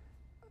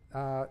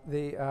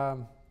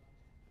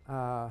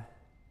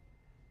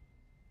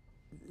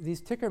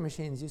 These ticker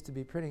machines used to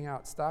be printing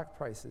out stock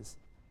prices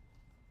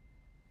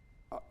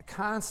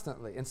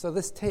constantly, and so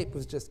this tape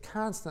was just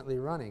constantly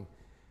running,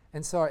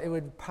 and so it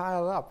would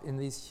pile up in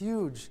these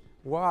huge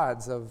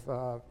wads of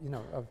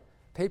of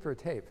paper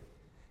tape,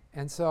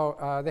 and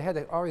so they had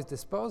to always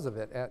dispose of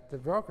it at the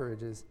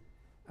brokerages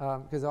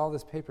because all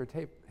this paper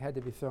tape had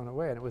to be thrown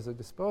away, and it was a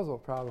disposal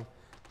problem.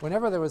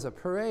 Whenever there was a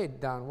parade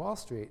down Wall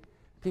Street,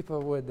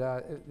 people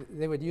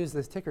would use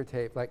this ticker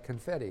tape like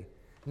confetti.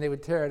 And they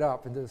would tear it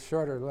up into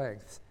shorter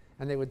lengths,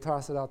 and they would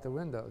toss it out the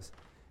windows.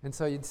 And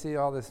so you'd see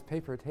all this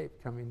paper tape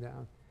coming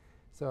down.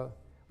 So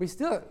we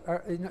still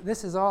are,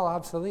 this is all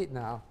obsolete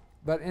now,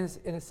 but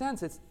in a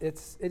sense, it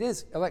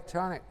is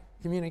electronic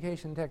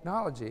communication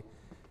technology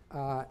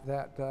and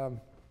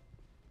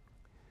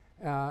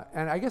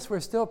I guess we're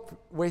still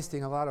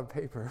wasting a lot of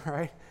paper,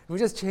 right? We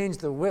just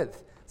changed the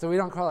width, so we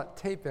don't call it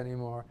tape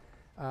anymore.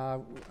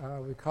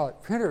 We call it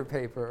printer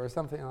paper or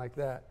something like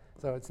that.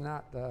 So it's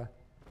not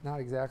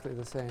exactly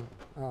the same.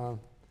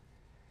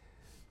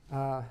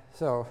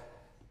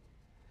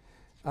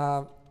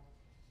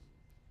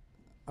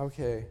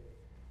 Okay.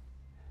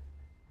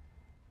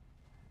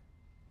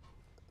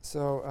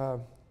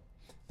 So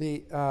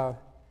the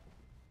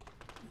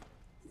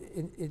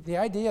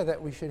idea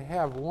that we should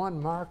have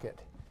one market,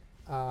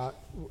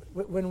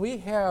 when we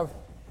have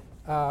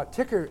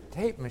ticker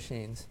tape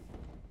machines,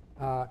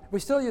 we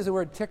still use the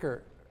word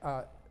ticker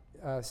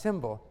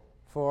symbol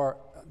for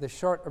the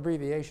short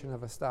abbreviation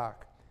of a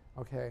stock.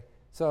 Okay,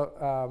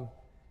 so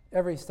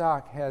every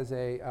stock has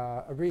a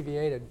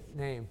abbreviated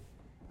name.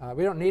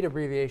 We don't need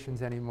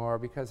abbreviations anymore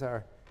because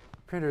our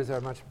printers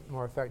are much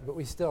more effective, but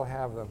we still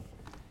have them.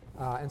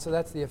 And so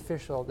that's the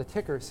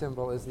ticker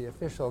symbol is the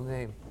official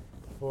name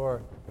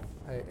for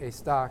a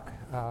stock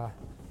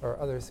or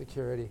other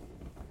security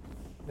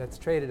that's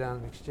traded on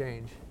an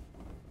exchange.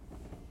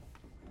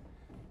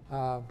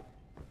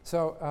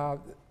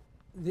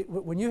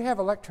 When you have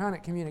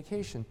electronic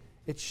communication,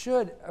 it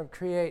should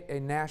create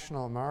a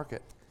national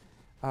market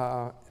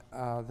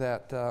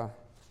that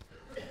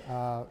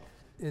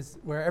is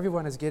where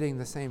everyone is getting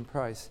the same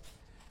price.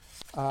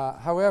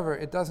 However,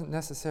 it doesn't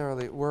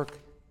necessarily work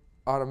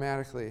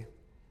automatically.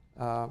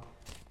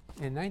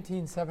 In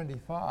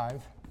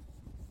 1975,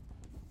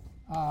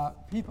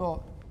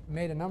 people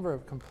made a number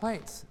of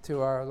complaints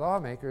to our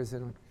lawmakers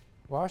in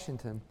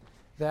Washington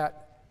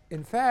that,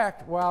 in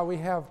fact, while we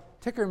have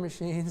ticker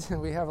machines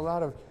and we have a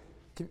lot of,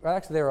 well,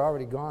 actually they were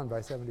already gone by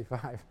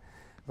 75,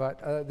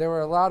 but there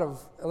were a lot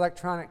of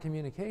electronic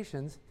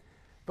communications,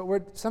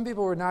 but some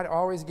people were not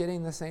always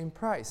getting the same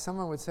price.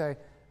 Someone would say,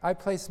 I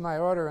placed my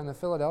order in the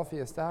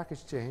Philadelphia Stock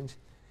Exchange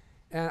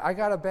and I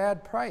got a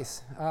bad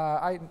price.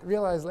 I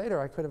realized later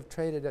I could have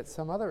traded at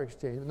some other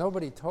exchange.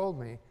 Nobody told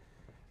me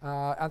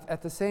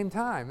at the same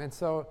time. And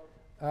so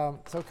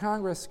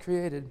Congress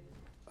created,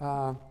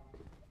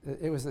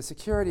 it was the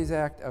Securities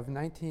Act of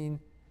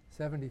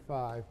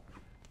 1975,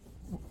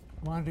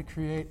 wanted to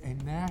create a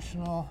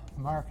national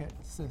market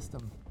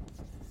system.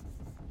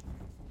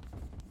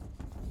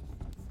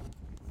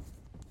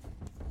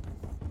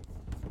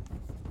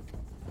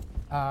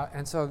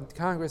 And so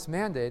Congress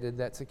mandated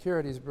that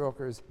securities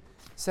brokers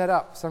set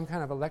up some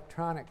kind of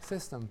electronic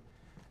system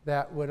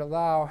that would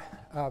allow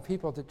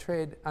people to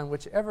trade on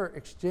whichever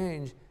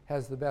exchange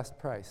has the best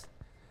price.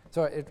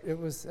 So it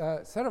was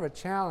sort of a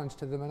challenge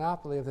to the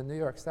monopoly of the New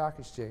York Stock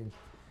Exchange,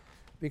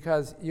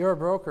 because your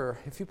broker,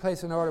 if you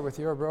place an order with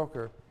your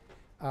broker,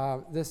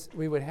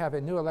 we would have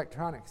a new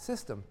electronic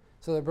system.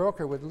 So the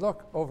broker would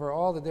look over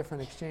all the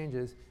different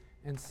exchanges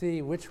and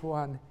see which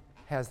one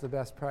has the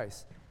best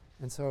price.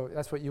 And so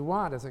that's what you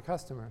want as a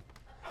customer.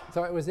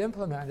 So it was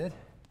implemented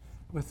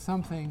with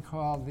something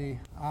called the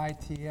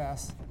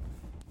ITS,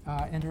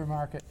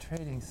 Intermarket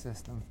Trading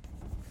System.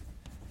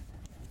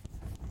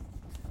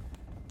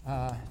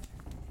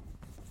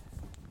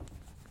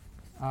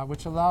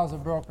 Which allows a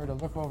broker to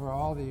look over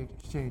all the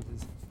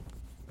exchanges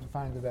and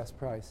find the best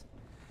price.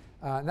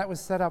 And that was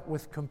set up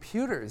with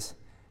computers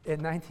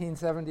in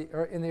 1970,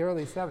 or in the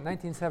early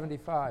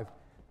 1975,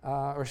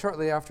 or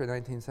shortly after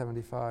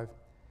 1975.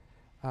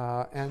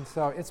 And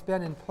so it's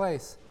been in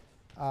place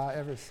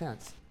ever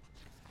since.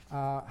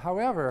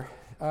 However,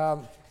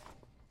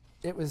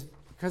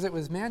 because it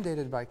was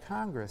mandated by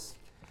Congress,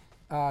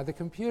 the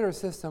computer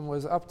system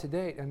was up to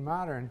date and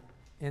modern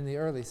in the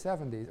early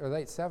 70s or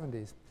late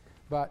 70s,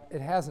 but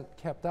it hasn't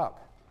kept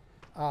up.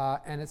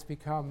 And it's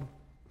become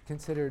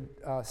considered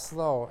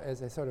slow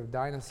as a sort of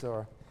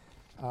dinosaur.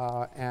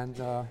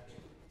 And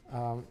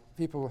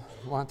people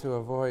want to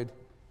avoid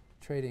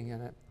trading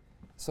in it.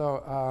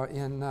 So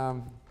in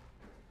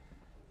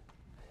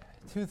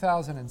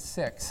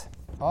 2006,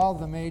 all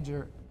the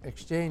major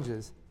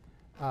exchanges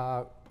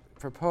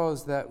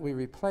proposed that we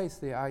replace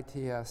the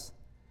ITS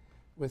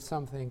with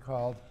something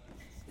called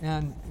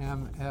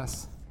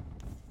NMS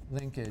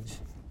linkage,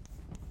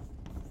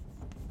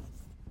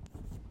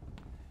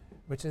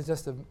 which is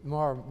just a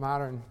more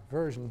modern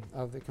version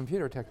of the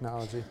computer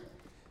technology.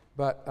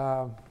 But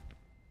I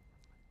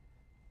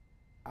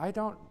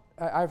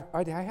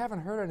haven't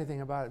heard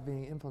anything about it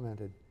being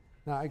implemented.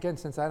 Now, again,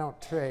 since I don't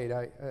trade,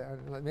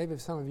 maybe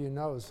if some of you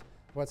knows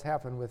what's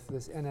happened with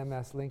this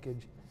NMS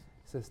linkage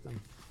system.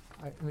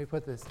 Let me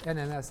put this.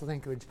 NMS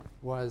linkage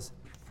was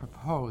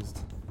proposed.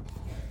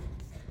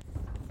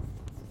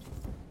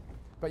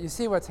 But you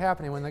see what's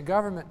happening. When the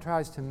government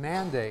tries to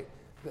mandate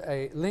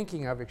a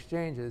linking of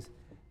exchanges,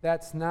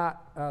 that's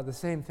not the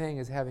same thing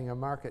as having a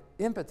market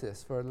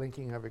impetus for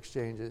linking of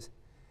exchanges.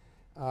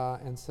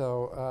 And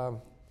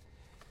so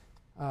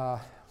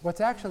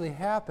what's actually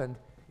happened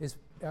is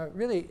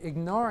really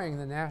ignoring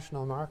the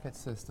national market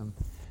system.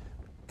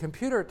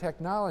 Computer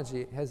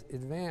technology has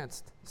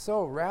advanced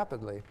so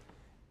rapidly,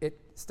 it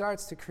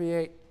starts to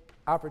create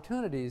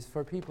opportunities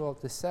for people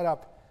to set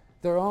up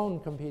their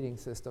own competing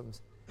systems.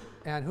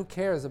 And who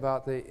cares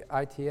about the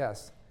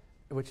ITS,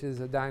 which is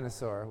a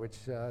dinosaur, which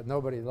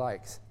nobody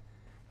likes.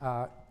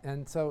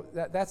 And so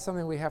that's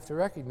something we have to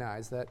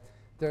recognize, that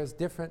there's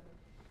different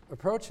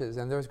approaches,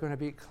 and there's going to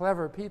be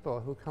clever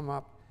people who come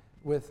up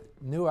with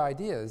new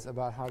ideas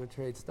about how to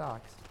trade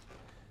stocks.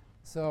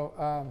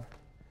 So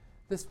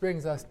this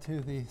brings us to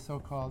the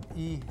so-called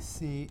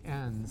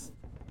ECNs.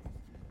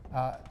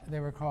 They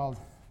were called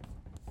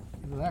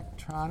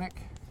Electronic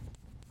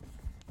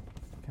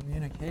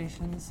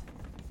Communications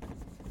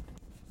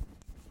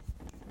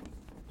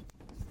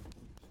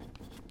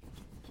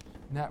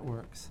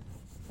Networks.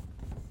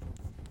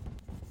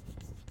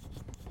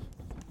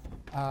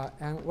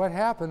 And what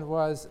happened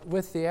was,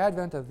 with the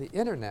advent of the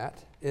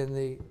internet in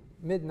the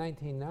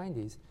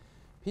mid-1990s,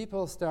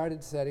 people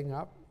started setting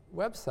up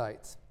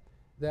websites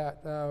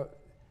that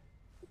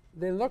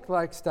they looked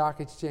like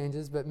stock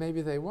exchanges, but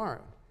maybe they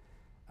weren't.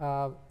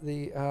 I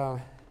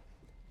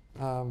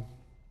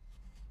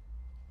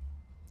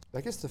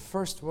guess the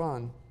first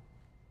one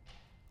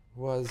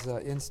was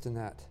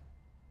Instinet.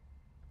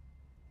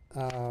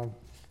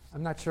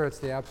 I'm not sure it's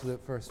the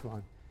absolute first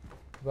one,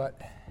 but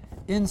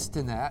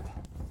Instinet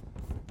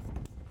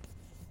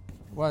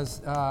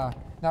was, now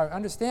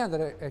understand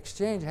that an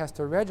exchange has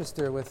to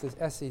register with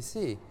the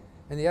SEC,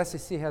 and the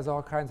SEC has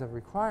all kinds of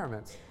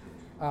requirements.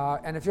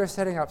 And if you're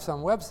setting up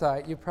some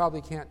website, you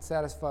probably can't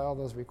satisfy all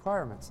those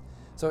requirements.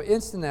 So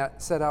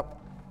Instinet set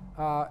up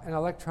an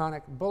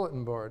electronic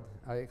bulletin board,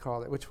 I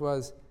called it, which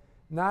was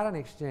not an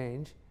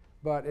exchange,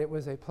 but it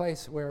was a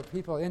place where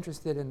people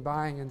interested in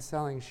buying and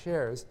selling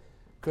shares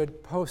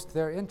could post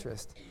their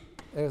interest.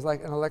 It was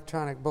like an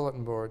electronic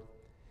bulletin board.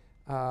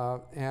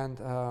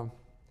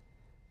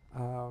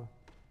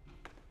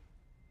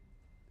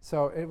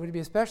 So it would be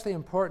especially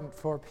important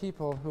for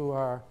people who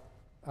are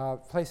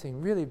placing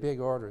really big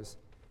orders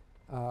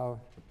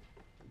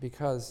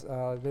because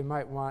they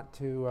might want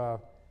to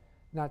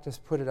not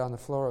just put it on the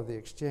floor of the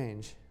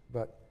exchange,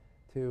 but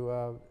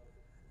to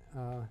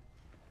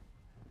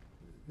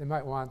they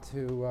might want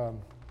to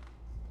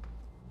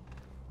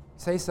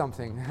say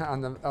something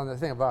on the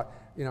thing about,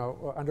 you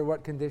know, under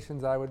what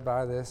conditions I would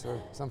buy this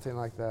or something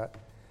like that.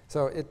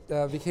 So it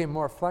became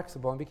more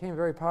flexible and became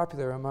very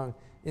popular among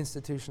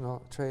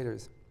institutional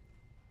traders.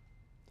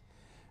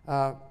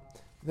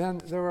 Then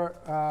there were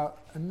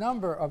a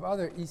number of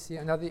other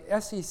ECNs. Now the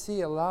SEC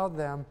allowed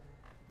them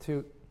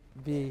to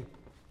be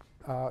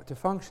to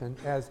function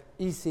as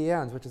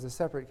ECNs, which is a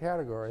separate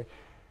category,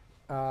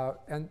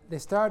 and they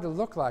started to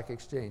look like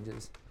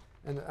exchanges.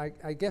 And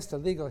I guess the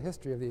legal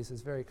history of these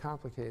is very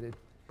complicated.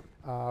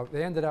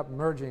 They ended up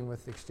merging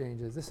with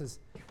exchanges. This is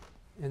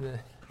in the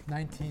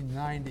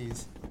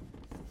 1990s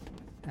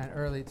and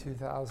early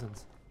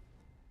 2000s.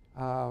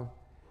 I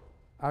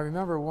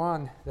remember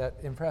one that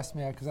impressed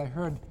me because I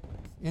heard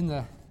in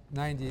the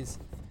 90s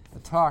a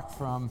talk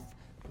from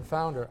the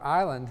founder.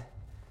 Island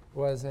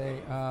was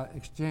a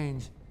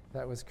exchange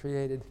that was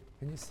created.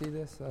 Can you see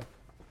this?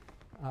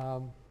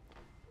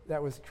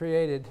 That was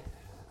created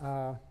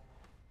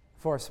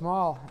for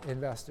small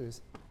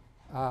investors.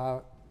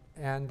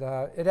 And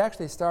it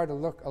actually started to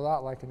look a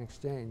lot like an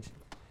exchange.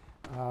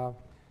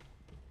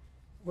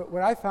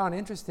 What I found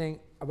interesting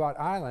about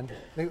Island,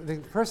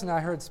 the person I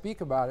heard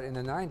speak about it in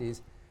the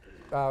 90s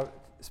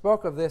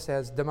spoke of this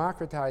as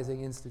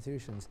democratizing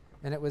institutions.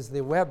 And it was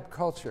the web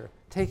culture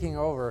taking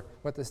over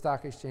what the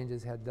stock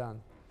exchanges had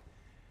done.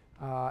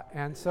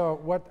 And so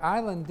what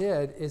Island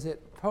did is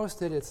it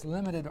posted its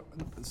limited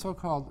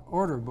so-called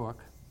order book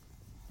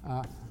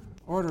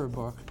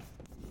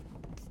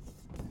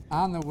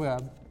on the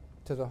web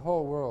to the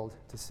whole world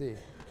to see.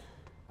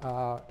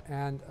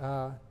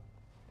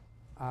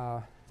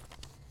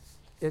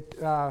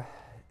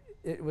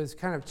 It was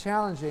kind of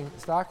challenging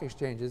stock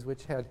exchanges,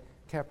 which had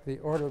kept the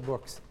order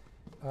books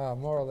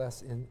more or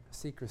less in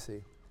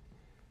secrecy.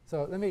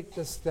 So let me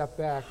just step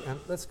back and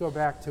let's go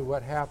back to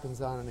what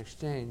happens on an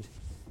exchange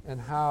and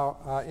how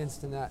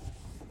Instinet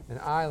and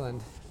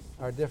Island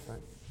are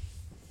different.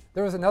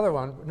 There was another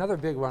one, another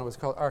big one was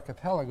called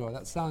Archipelago.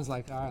 That sounds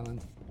like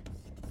Island.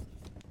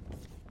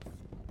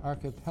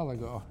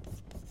 Archipelago.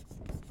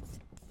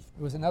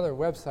 It was another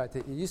website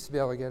that you used to be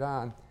able to get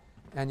on,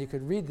 and you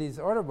could read these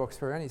order books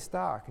for any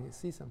stock, and you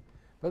see some.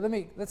 But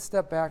let's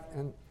step back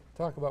and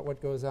talk about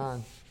what goes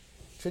on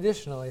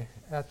traditionally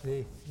at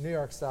the New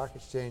York Stock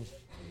Exchange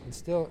and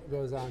still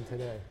goes on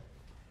today.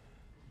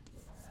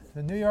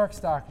 The New York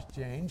Stock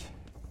Exchange,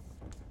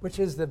 which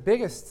is the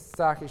biggest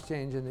stock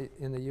exchange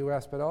in the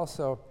U.S., but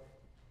also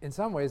in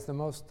some ways the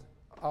most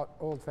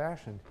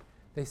old-fashioned.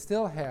 They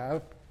still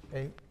have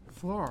a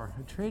floor,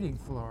 a trading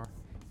floor.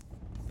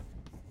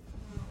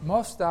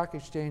 Most stock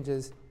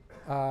exchanges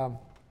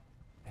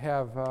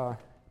have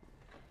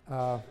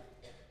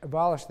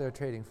abolished their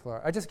trading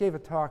floor. I just gave a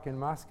talk in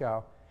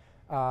Moscow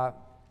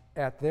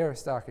at their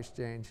stock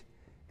exchange,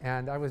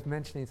 and I was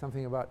mentioning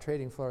something about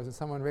trading floors, and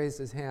someone raised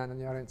his hand in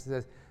the audience and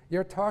says,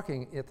 "You're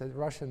talking at the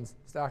Russian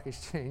stock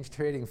exchange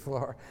trading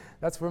floor."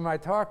 That's where my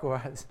talk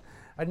was.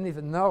 I didn't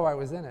even know I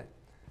was in it.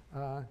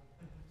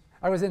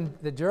 I was in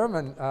the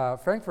German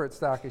Frankfurt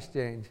Stock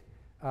Exchange,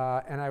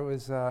 and I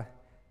was.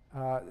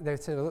 They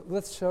said,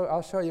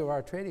 I'll show you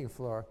our trading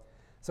floor.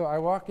 So I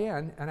walk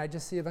in, and I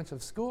just see a bunch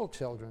of school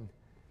children.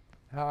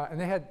 And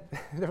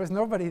there was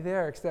nobody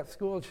there except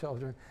school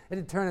children. It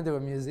had turned into a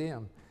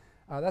museum.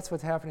 That's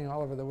what's happening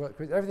all over the world.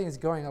 Everything is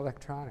going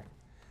electronic.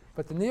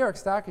 But the New York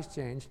Stock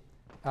Exchange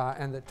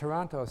and the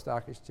Toronto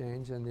Stock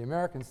Exchange and the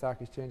American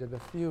Stock Exchange are the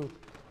few,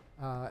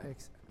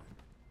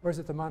 or is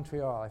it the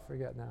Montreal? I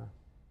forget now.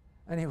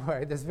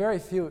 Anyway, there's very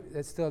few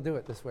that still do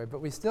it this way.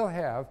 But we still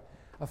have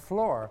a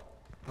floor,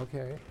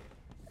 okay?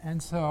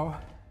 And so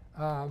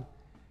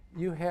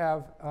you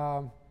have,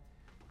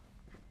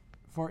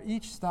 for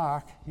each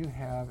stock, you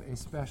have a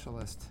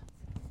specialist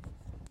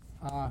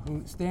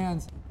who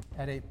stands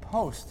at a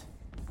post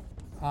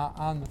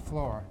on the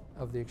floor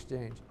of the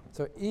exchange.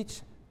 So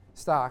each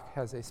stock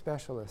has a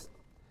specialist,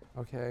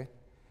 okay?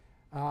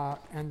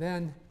 And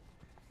then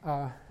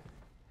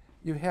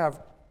you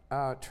have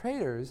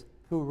traders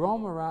who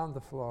roam around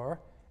the floor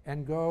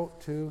and go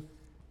to,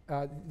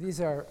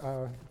 these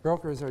are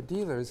brokers or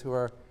dealers who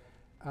are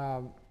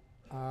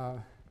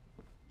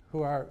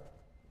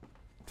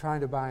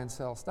trying to buy and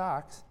sell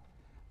stocks,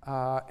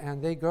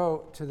 and they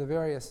go to the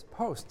various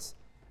posts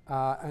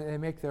and they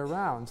make their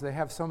rounds. They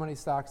have so many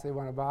stocks they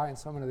want to buy and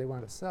so many they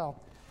want to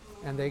sell,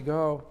 and they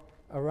go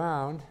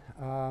around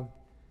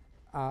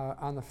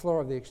on the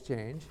floor of the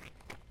exchange,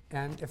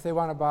 And if they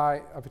want to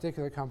buy a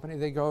particular company,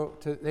 they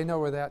know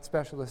where that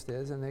specialist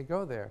is, and they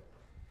go there.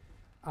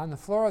 On the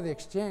floor of the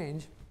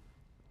exchange,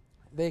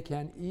 they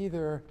can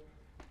either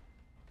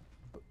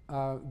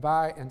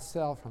buy and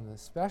sell from the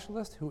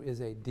specialist, who is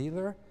a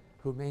dealer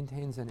who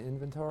maintains an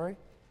inventory,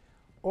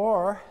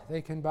 or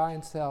they can buy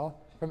and sell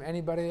from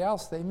anybody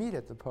else they meet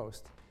at the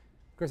post.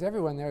 Of course,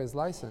 everyone there is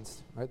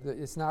licensed, right?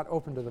 It's not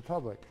open to the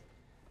public.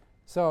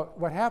 So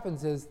what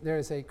happens is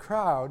there's a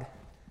crowd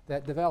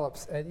that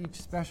develops at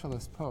each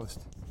specialist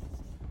post.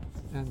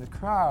 And the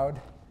crowd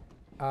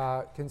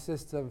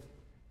consists of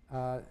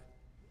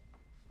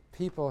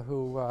people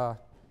who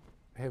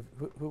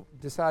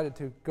decided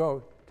to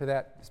go to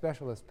that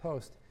specialist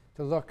post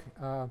to look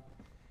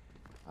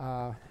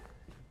at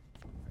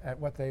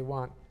what they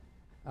want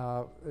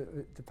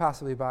to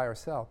possibly buy or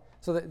sell.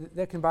 So that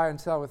they can buy and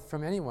sell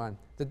from anyone.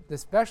 The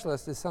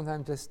specialist is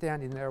sometimes just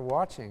standing there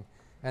watching,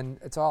 and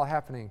it's all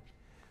happening.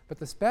 But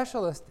the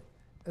specialist,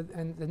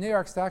 and the New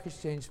York Stock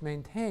Exchange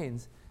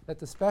maintains that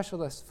the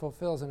specialist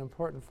fulfills an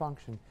important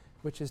function,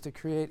 which is to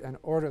create an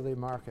orderly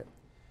market.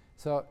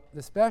 So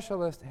the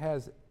specialist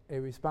has a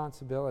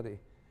responsibility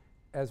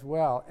as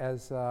well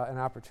as an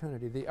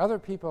opportunity. The other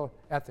people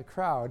at the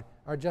crowd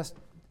are just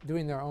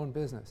doing their own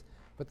business.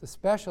 But the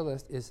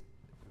specialist is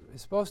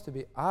supposed to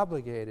be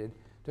obligated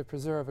to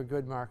preserve a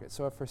good market.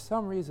 So if for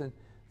some reason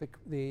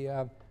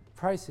the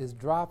price is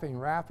dropping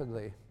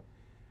rapidly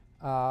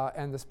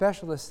and the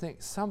specialist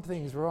thinks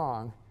something's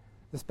wrong,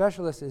 the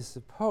specialist is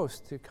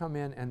supposed to come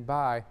in and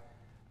buy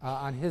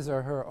on his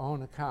or her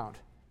own account.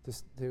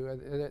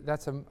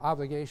 That's an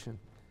obligation.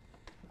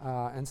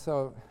 And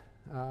so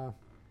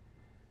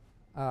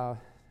there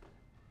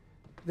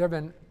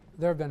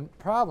have been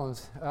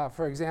problems.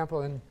 For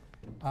example, in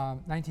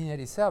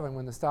 1987,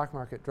 when the stock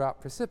market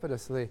dropped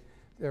precipitously,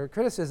 there were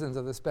criticisms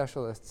of the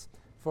specialists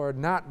for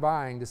not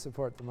buying to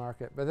support the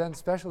market. But then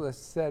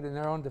specialists said in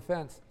their own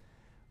defense,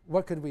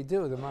 what could we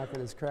do? The market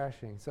is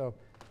crashing. So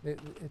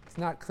it's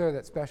not clear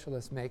that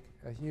specialists make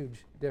a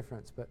huge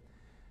difference, but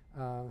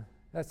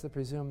that's the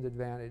presumed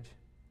advantage.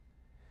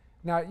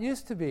 Now, it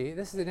used to be,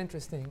 this is an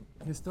interesting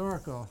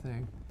historical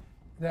thing,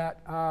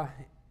 that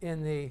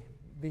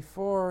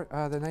before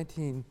the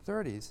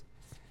 1930s,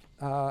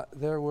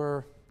 there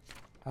were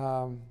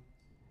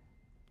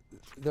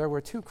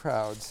two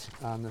crowds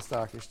on the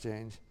stock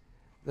exchange.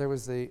 There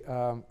was the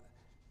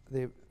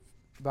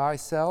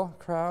buy-sell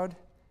crowd,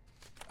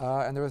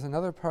 and there was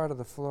another part of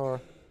the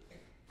floor,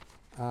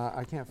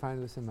 I can't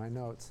find this in my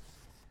notes,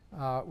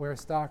 where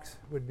stocks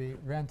would be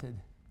rented.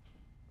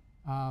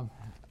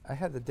 I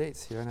had the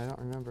dates here, and I don't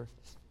remember.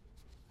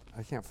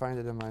 I can't find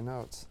it in my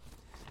notes.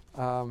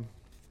 Well,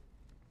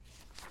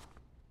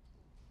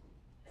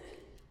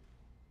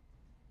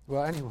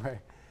 anyway,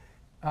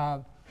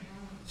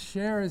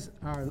 shares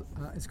are,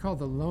 it's called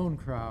the loan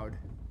crowd.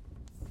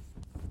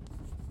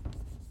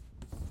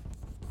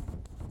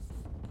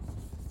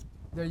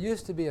 There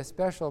used to be a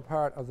special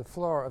part of the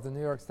floor of the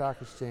New York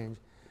Stock Exchange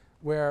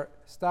where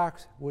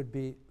stocks would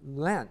be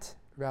lent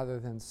rather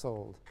than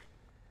sold.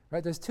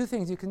 Right? There's two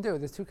things you can do.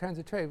 There's two kinds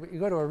of trade. You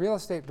go to a real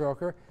estate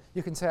broker,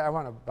 you can say, I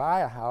want to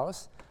buy a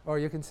house, or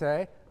you can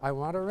say, I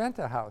want to rent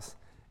a house.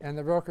 And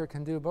the broker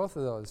can do both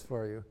of those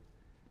for you.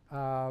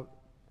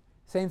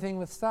 Same thing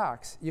with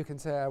stocks. You can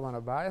say, I want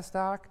to buy a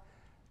stock,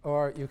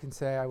 or you can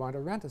say, I want to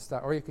rent a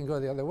stock. Or you can go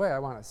the other way. I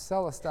want to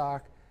sell a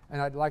stock,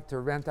 and I'd like to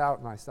rent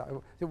out my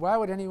stock. Why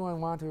would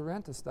anyone want to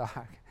rent a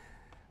stock?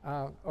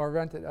 Or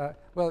rent it?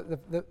 Well,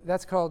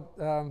 that's called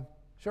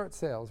short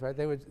sales, right?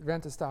 They would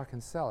rent a stock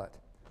and sell it.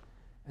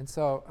 And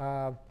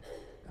so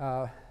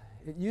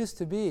it used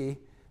to be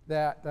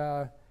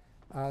that,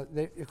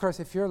 of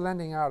course, if you're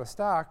lending out a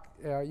stock,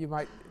 you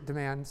might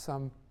demand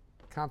some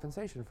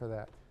compensation for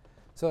that.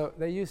 So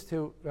they used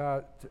to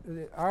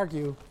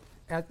argue,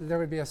 there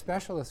would be a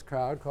specialist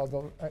crowd called,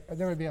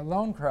 there would be a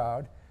loan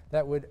crowd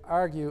that would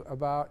argue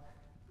about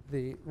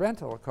the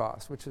rental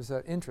cost, which is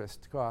an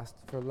interest cost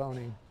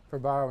for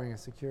borrowing a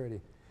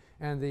security.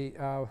 And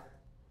the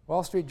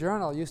Wall Street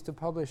Journal used to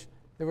publish,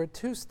 there were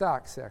two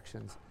stock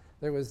sections.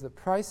 There was the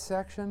price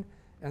section,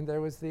 and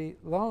there was the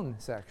loan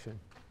section.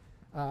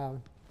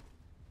 And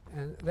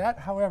that,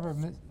 however,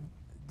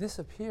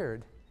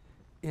 disappeared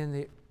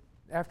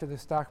after the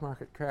stock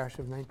market crash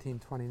of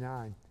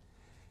 1929.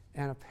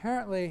 And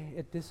apparently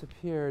it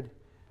disappeared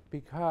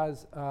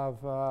because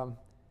of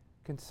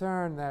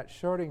concern that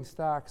shorting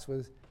stocks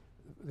was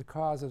the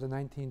cause of the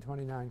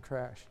 1929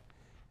 crash.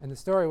 And the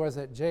story was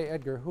that J.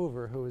 Edgar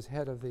Hoover, who was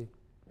head of the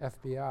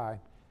FBI,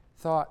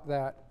 thought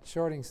that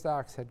shorting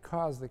stocks had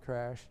caused the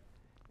crash,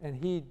 and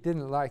he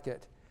didn't like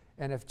it.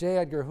 And if J.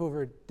 Edgar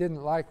Hoover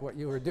didn't like what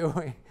you were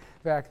doing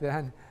back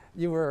then,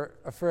 you were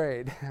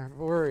afraid,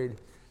 worried.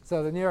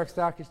 So the New York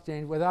Stock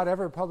Exchange, without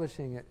ever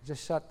publishing it,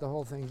 just shut the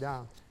whole thing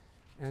down.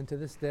 And to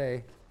this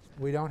day,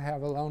 we don't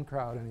have a loan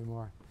crowd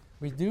anymore.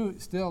 We do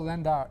still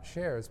lend out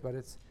shares, but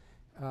it's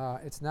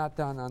not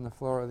done on the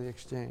floor of the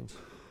exchange.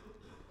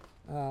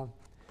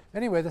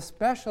 Anyway, the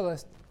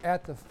specialist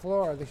at the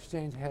floor of the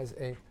exchange has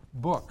a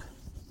book.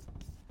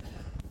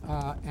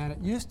 And it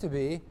used to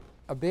be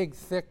a big,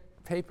 thick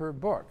paper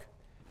book.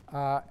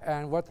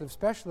 And what the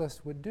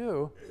specialist would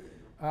do,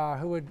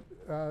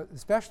 the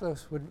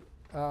specialist would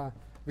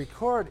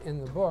record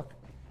in the book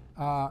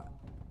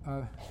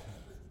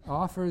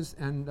offers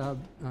and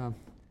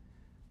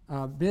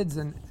bids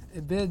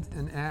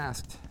and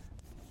asked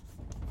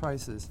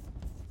prices.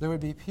 There would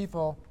be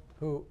people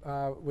who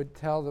would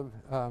tell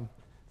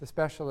the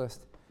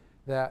specialist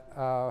that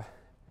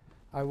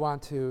I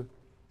want to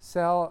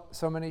sell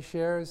so many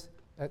shares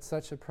at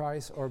such a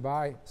price or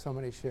buy so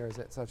many shares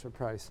at such a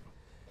price.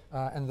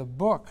 And the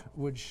book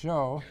would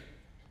show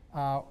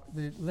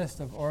the list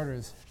of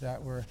orders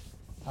that were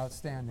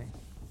outstanding.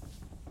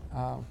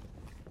 Now,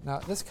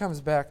 this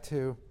comes back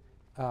to,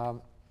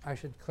 I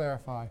should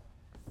clarify,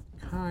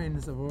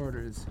 kinds of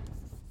orders.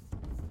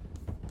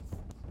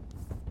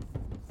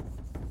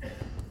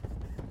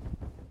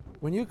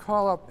 When you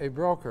call up a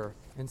broker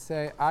and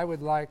say, I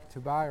would like to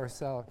buy or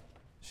sell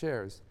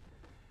shares,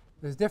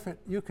 there's different,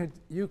 you're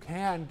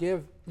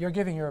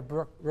giving your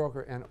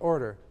broker an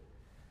order.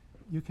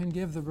 You can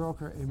give the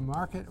broker a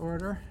market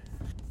order.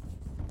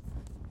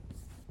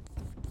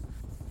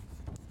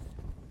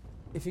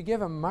 If you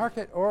give a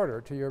market order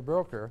to your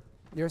broker,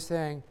 you're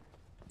saying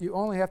you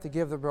only have to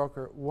give the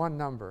broker one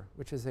number,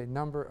 which is a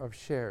number of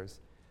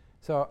shares.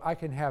 So I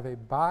can have a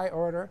buy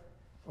order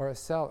or a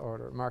sell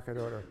order, market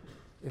order.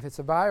 If it's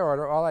a buy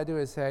order, all I do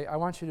is say, I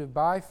want you to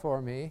buy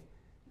for me,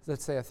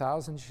 let's say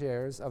 1,000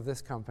 shares of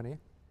this company,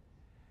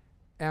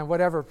 and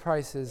whatever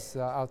price is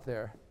out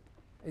there.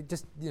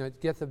 Just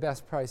get the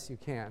best price you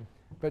can,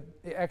 but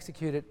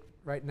execute it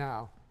right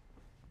now.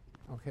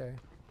 Okay.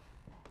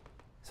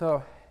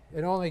 So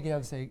it only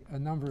gives a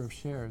number of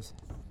shares.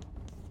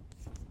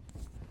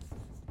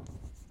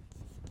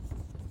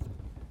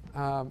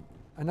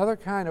 Another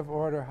kind of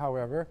order,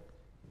 however,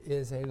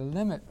 is a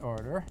limit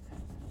order.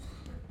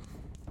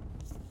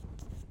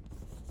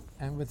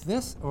 And with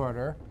this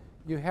order,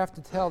 you have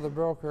to tell the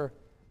broker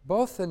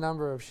both the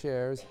number of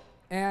shares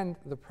and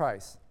the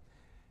price.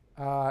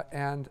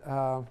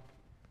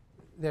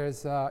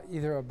 There's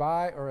either a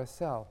buy or a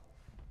sell.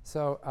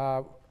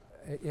 So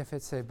if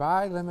it's a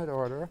buy limit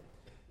order,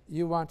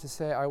 you want to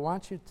say, I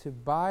want you to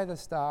buy the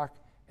stock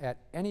at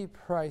any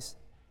price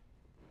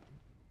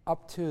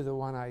up to the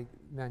one I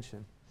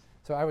mentioned.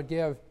 So I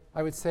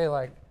would say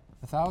like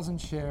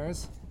 1,000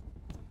 shares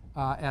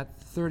at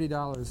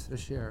 $30 a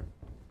share.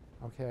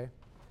 Okay,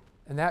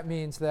 and that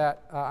means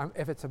that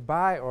if it's a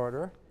buy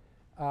order,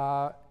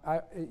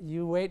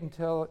 you wait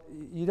until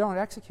you don't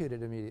execute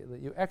it immediately.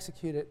 You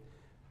execute it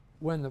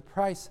when the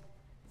price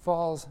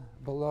falls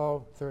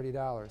below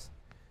 $30.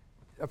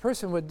 A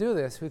person would do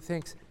this who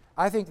thinks,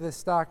 I think this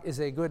stock is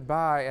a good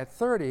buy at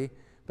 30,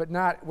 but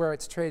not where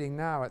it's trading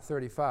now at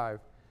 35.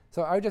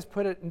 So I just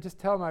put it and just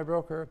tell my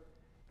broker,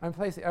 I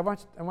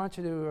want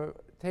you to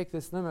take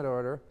this limit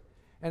order,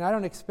 and I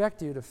don't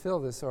expect you to fill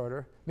this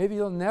order. Maybe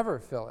you'll never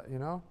fill it,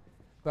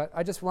 but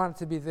I just want it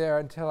to be there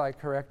until I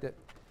correct it.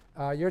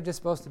 You're just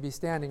supposed to be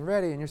standing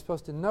ready, and you're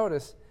supposed to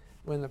notice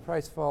when the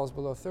price falls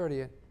below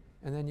 30,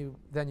 and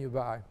then you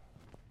buy.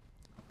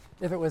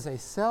 If it was a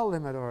sell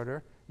limit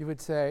order, you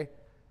would say,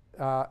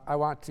 I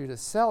want you to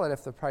sell it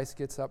if the price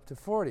gets up to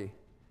 40.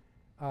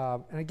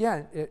 And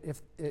again,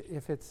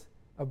 if it's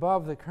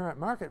above the current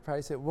market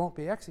price, it won't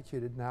be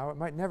executed now. It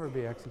might never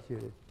be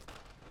executed.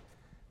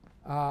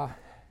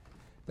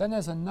 Then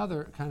there's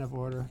another kind of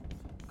order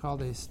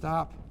called a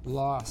stop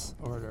loss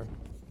order.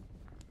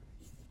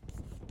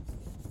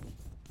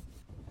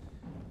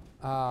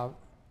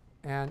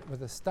 And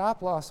with a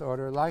stop loss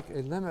order, like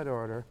a limit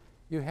order,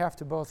 you have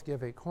to both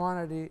give a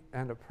quantity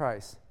and a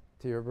price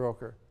to your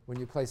broker when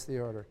you place the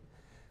order.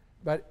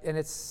 And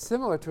it's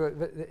similar to it,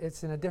 but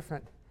it's in a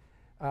different,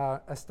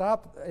 a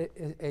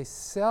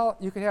sell,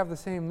 you could have the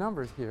same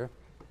numbers here.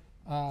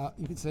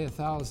 You could say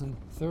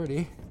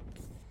 1,030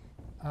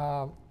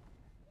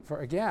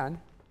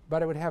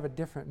 but it would have a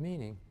different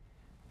meaning.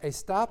 A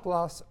stop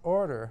loss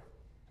order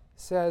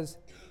says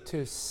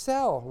to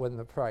sell when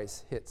the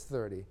price hits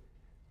 30.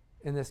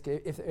 In this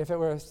case, if it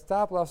were a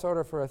stop loss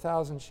order for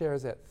 1,000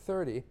 shares at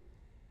 30,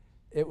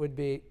 it would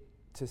be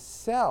to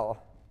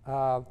sell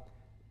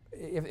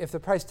if the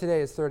price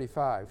today is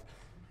 35.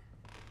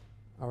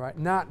 All right,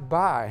 not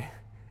buy.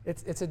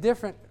 It's a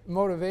different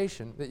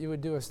motivation that you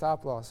would do a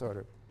stop loss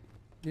order.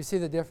 Do you see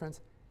the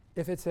difference?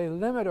 If it's a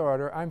limit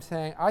order, I'm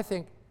saying I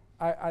think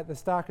the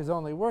stock is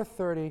only worth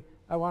 30.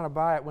 I want to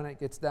buy it when it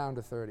gets down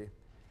to 30.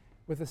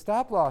 With a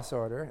stop loss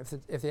order,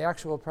 if the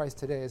actual price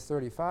today is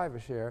 35 a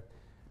share,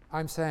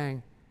 I'm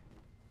saying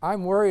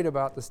I'm worried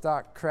about the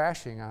stock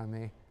crashing on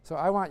me, so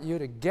I want you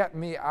to get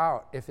me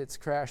out if it's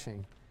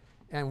crashing.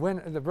 And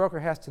when the broker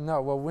has to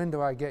know, well, when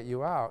do I get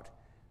you out?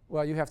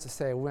 Well, you have to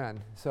say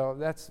when. So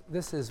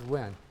this is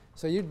when.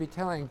 So you'd be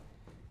telling,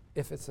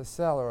 if it's a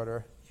sell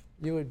order,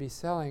 you would be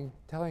telling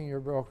your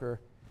broker,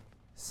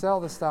 sell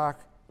the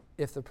stock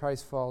if the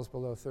price falls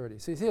below 30.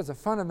 So you see, there's a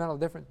fundamental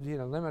difference between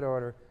a limit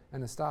order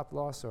and a stop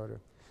loss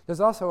order. There's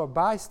also a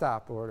buy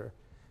stop order.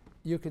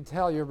 You can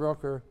tell your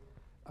broker,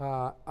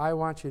 I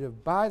want you to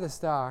buy the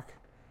stock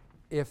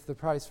if the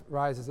price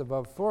rises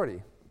above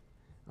 40.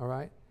 All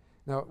right?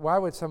 Now, why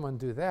would someone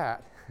do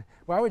that?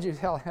 Why would you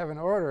have an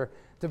order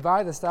to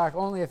buy the stock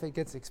only if it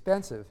gets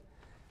expensive?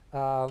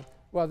 Well,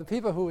 the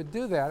people who would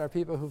do that are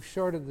people who've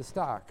shorted the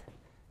stock.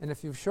 And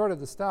if you've shorted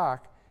the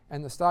stock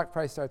and the stock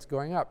price starts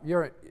going up,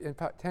 you're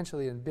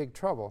potentially in big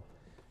trouble.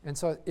 And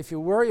so if you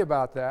worry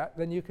about that,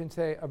 then you can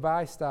say a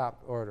buy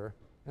stop order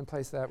and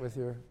place that with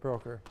your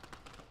broker.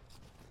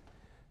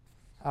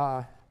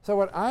 So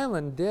what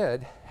Island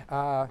did,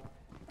 I'm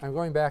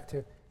going back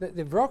to,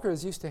 the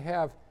brokers used to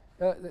have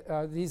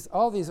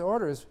all these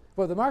orders.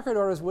 Well, the market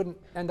orders wouldn't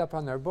end up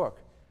on their book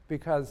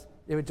because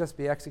it would just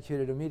be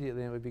executed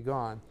immediately and it would be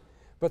gone.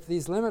 But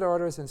these limit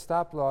orders and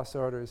stop loss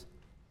orders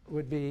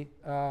would be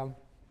on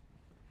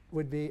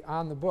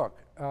the book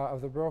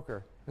of the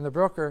broker. And the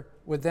broker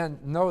would then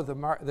know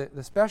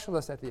the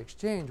specialist at the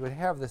exchange would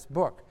have this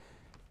book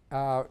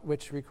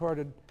which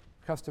recorded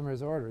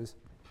customers' orders.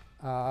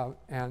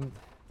 And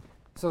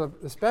so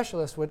the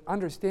specialist would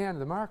understand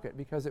the market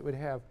because it would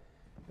have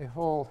a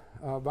whole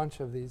bunch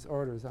of these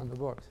orders on the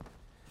books.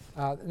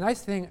 The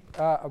nice thing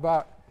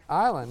about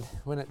Island,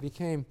 when it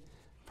became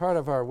part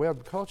of our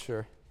web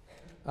culture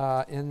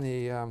in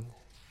the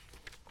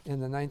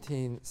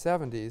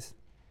 1970s,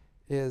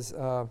 is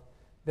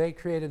they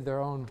created their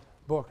own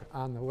book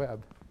on the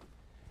web.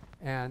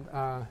 And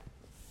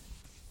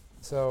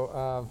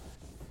so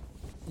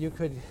you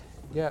could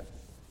get,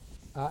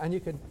 and you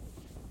could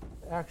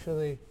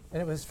actually,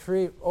 and it was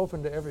free,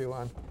 open to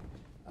everyone.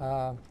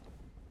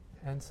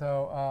 And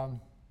so,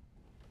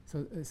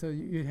 so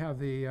you'd have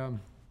the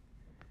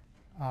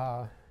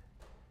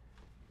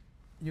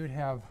you would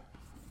have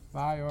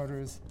buy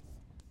orders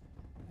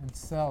and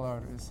sell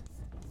orders,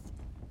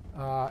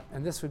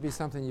 and this would be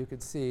something you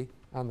could see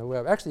on the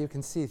web. Actually, you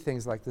can see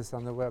things like this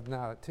on the web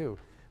now too,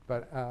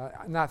 but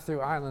not through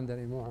Island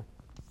anymore.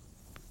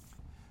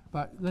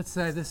 But let's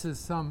say this is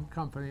some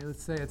company.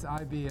 Let's say it's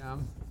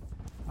IBM,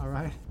 all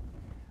right,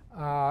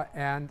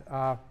 and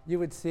you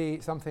would see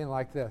something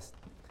like this.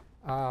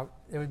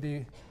 It would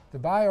be the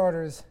buy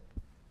orders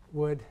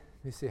would,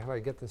 let me see how I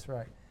get this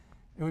right.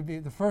 It would be,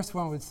 the first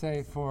one would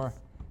say for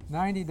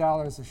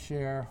 $90 a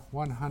share,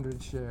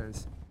 100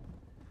 shares.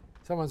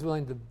 Someone's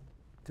willing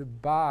to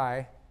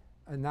buy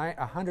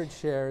 100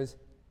 shares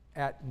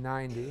at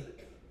 90.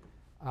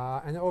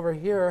 And over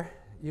here,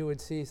 you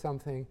would see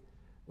something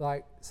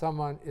like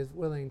someone is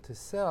willing to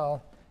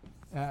sell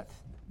at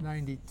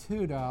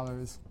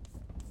 $92,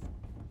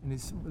 and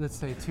he's, let's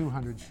say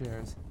 200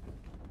 shares.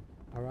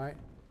 All right?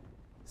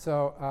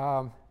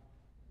 So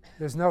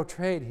there's no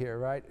trade here,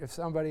 right? If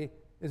somebody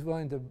is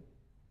willing to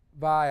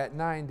buy at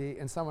 90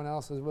 and someone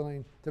else is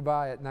willing to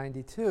buy at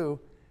 92,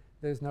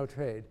 there's no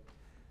trade.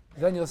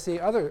 Then you'll see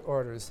other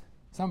orders.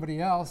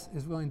 Somebody else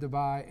is willing to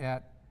buy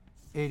at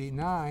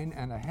 89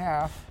 and a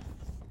half,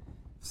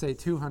 say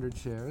 200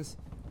 shares.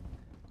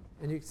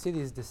 And you can see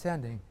these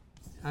descending.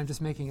 I'm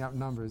just making up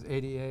numbers,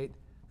 88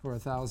 for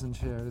 1,000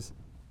 shares,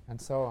 and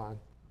so on.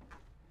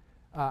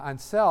 On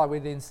sell, we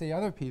then see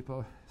other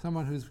people,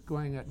 someone who's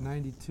going at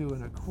 92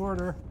 and a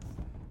quarter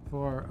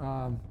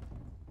for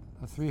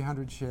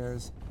 300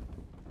 shares.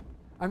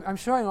 I'm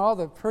showing all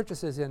the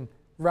purchases in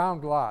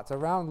round lots. A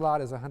round lot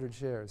is 100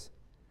 shares.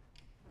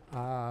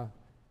 But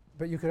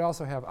you could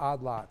also have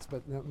odd lots.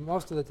 But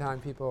most of the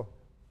time, people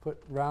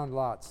put round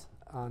lots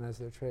on as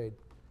their trade.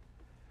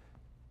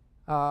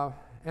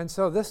 And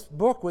so this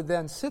book would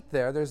then sit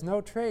there. There's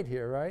no trade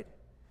here, right?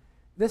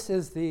 This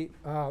is the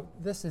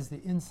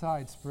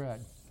inside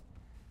spread.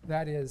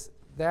 That is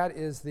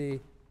the,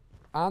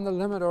 on the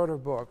limit order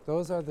book,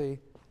 those are the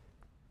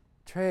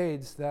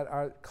trades that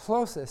are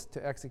closest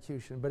to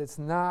execution, but it's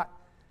not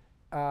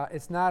an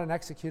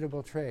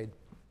executable trade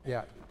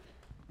yet.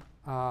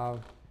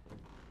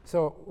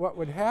 So what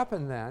would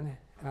happen then,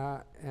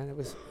 and it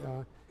was,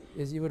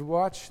 is you would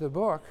watch the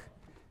book,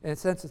 and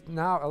since it's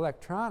now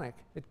electronic,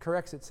 it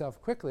corrects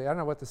itself quickly. I don't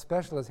know what the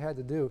specialists had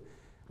to do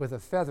with a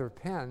feather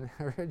pen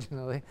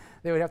originally.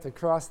 They would have to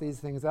cross these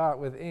things out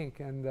with ink,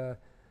 and the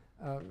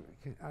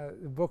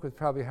book was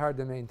probably hard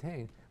to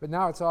maintain. But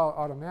now it's all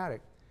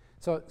automatic.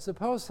 So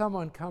suppose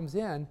someone comes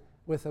in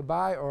with a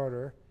buy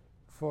order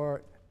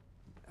for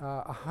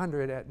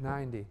 100 at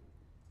 90.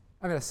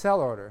 I mean a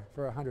sell order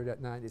for 100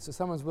 at 90. So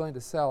someone's willing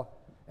to sell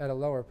at a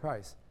lower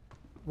price.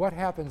 What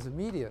happens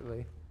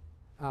immediately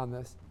on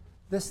this?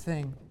 This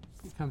thing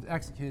becomes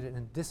executed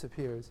and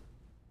disappears.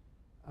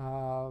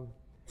 So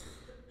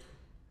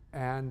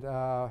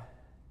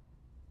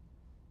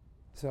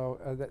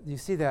you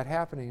see that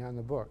happening on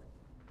the book.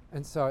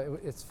 And so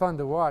it's fun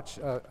to watch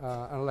an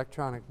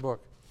electronic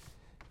book.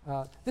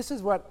 This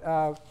is what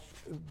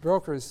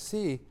brokers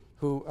see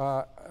who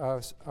are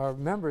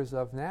members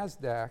of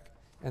NASDAQ,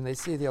 and they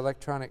see the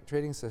electronic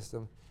trading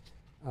system.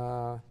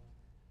 Of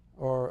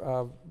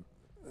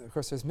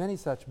course, there's many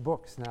such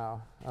books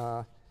now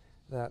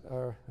that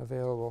are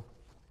available.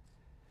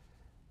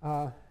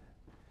 The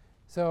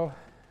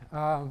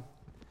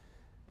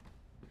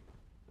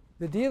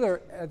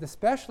dealer, the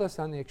specialist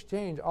on the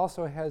exchange,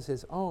 also has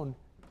his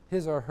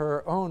or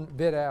her own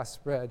bid-ask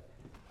spread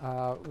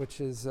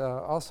which is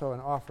also an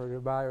offer to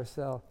buy or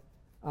sell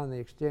on the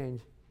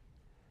exchange.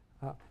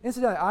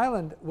 Incidentally,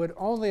 Island would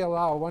only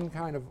allow one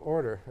kind of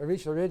order, at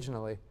least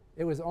originally.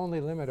 It was only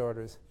limit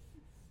orders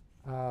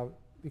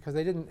because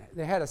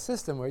they had a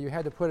system where you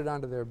had to put it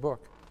onto their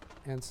book.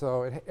 And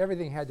so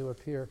everything had to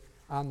appear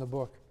on the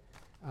book.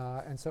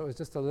 And so it was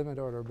just a limit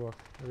order book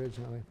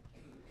originally.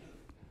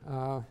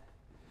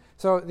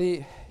 So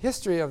the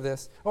history of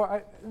this,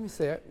 let me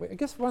say, I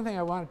guess one thing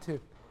I wanted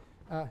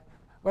to,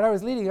 what I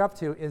was leading up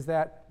to is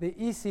that the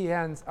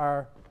ECNs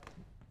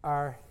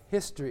are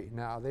history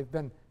now. They've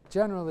been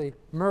generally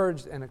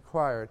merged and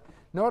acquired.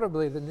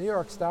 Notably, the New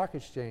York Stock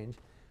Exchange,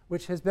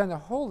 which has been a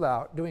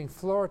holdout doing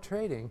floor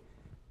trading,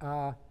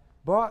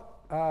 bought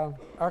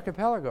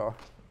Archipelago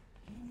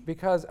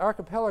because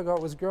Archipelago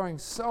was growing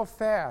so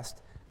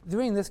fast.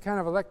 Doing this kind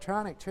of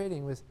electronic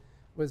trading was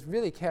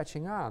really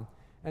catching on.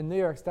 And New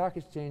York Stock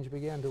Exchange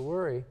began to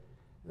worry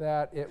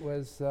that it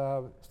was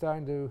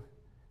starting to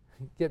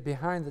get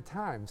behind the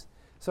times.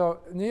 So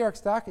New York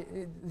Stock,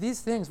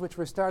 these things which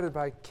were started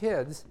by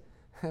kids,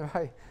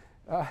 by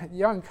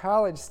young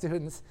college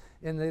students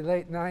in the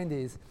late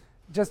 90s,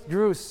 just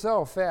grew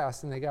so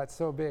fast and they got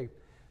so big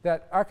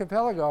that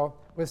Archipelago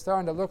was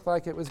starting to look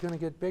like it was going to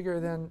get bigger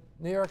than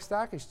New York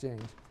Stock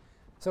Exchange.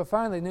 So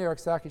finally, New York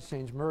Stock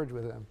Exchange merged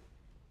with them.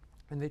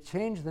 And they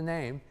changed the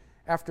name.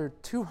 After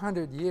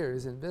 200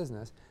 years in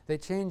business, they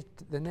changed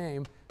the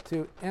name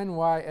to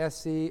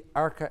NYSE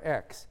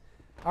ARCA-X.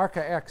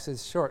 ARCA-X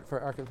is short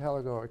for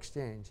Archipelago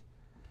Exchange.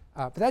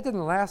 But that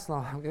didn't last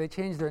long. They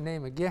changed their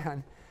name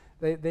again.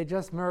 They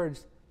just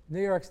merged.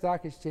 New York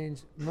Stock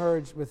Exchange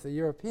merged with the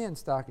European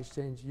Stock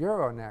Exchange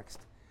Euronext.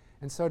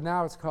 And so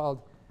now it's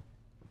called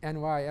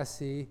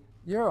NYSE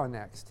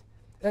Euronext.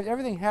 And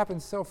everything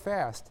happens so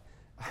fast.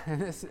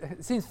 And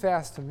it seems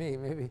fast to me,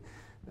 maybe.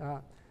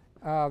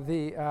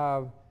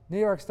 The New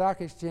York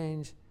Stock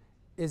Exchange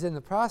is in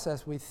the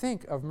process, we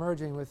think, of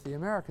merging with the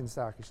American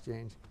Stock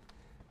Exchange.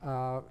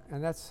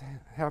 And that's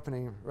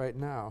happening right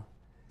now.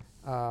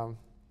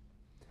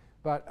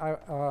 But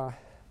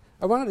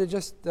I wanted to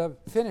just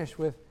finish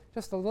with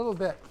just a little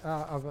bit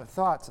of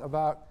thoughts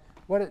about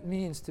what it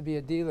means to be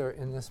a dealer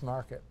in this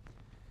market.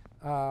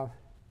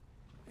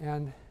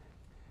 And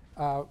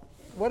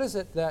what is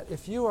it that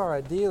if you are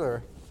a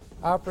dealer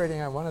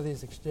operating on one of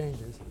these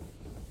exchanges,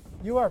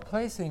 you are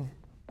placing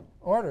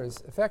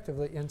orders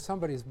effectively in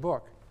somebody's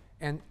book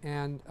and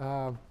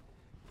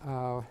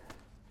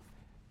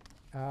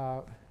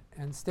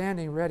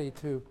standing ready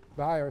to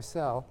buy or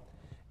sell.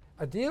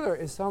 A dealer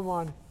is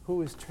someone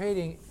who is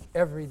trading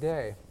every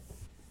day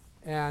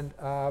and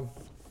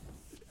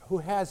who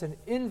has an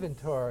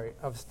inventory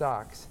of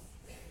stocks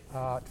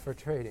for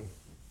trading.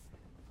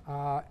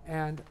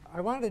 And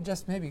I wanted to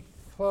just maybe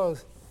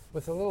close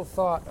with a little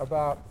thought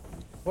about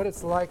what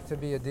it's like to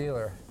be a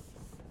dealer.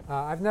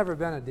 I've never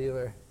been a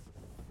dealer,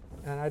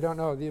 and I don't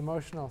know the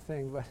emotional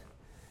thing, but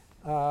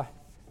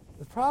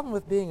the problem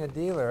with being a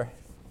dealer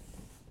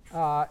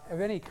of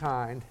any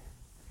kind,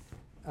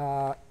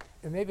 and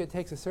maybe it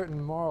takes a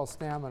certain moral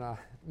stamina,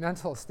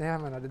 mental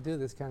stamina to do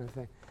this kind of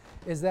thing,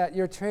 is that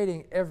you're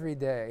trading every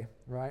day,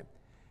 right?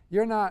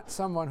 You're not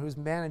someone who's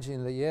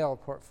managing the Yale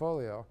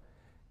portfolio.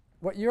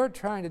 What you're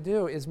trying to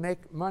do is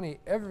make money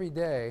every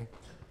day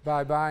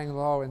by buying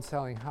low and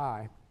selling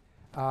high.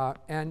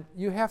 And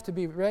you have to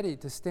be ready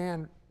to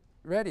stand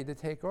ready to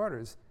take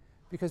orders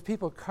because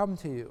people come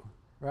to you,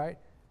 right?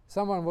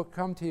 Someone will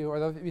come to you, or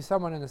there'll be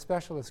someone in a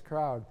specialist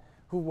crowd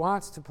who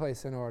wants to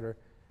place an order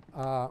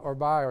or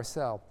buy or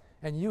sell.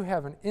 And you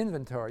have an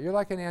inventory. You're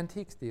like an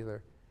antiques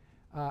dealer.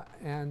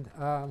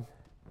 One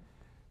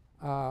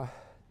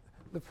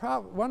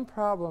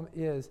problem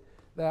is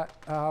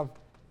that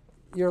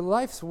your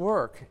life's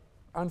work,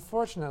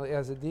 unfortunately,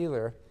 as a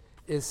dealer,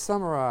 is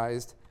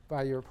summarized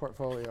by your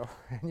portfolio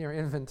and your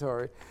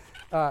inventory.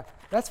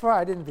 That's why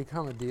I didn't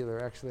become a dealer,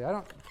 actually.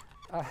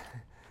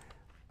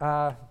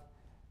 I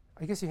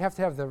guess you have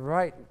to have the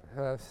right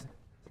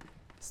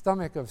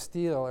stomach of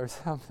steel or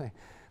something.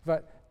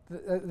 But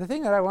the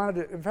thing that I wanted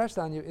to impress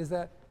on you is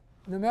that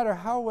no matter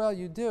how well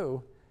you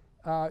do,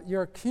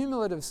 your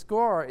cumulative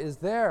score is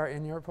there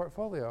in your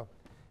portfolio.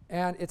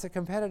 And it's a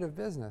competitive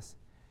business.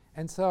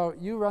 And so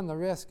you run the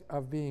risk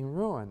of being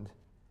ruined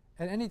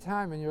at any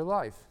time in your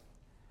life.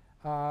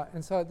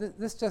 And so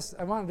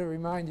I wanted to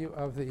remind you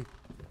of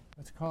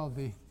what's called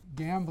the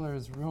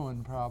gambler's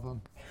ruin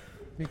problem,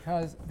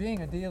 because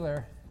being a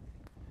dealer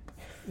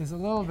is a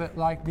little bit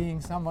like being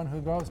someone who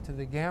goes to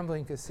the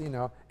gambling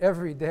casino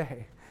every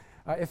day.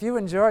 If you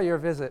enjoy your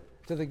visit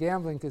to the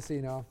gambling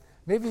casino,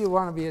 maybe you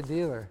want to be a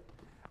dealer.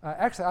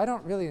 Actually, I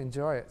don't really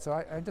enjoy it, so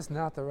I'm just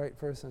not the right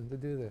person to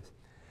do this.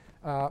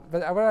 But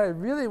what I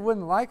really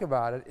wouldn't like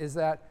about it is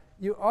that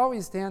you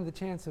always stand the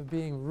chance of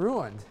being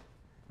ruined,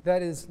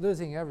 that is,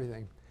 losing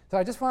everything. So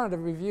I just wanted to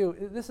review.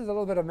 This is a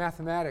little bit of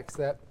mathematics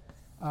that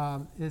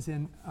is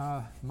in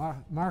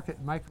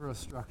market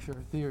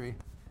microstructure theory.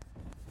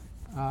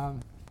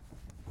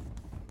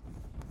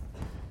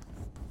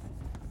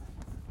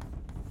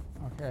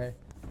 Okay.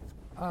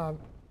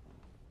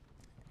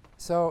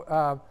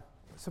 So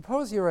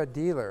suppose you're a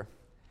dealer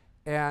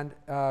and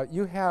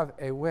you have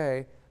a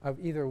way of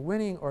either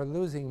winning or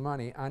losing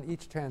money on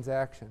each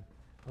transaction,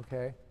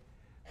 okay?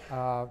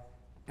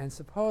 And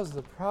suppose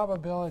the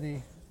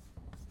probability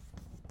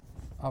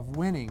of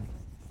winning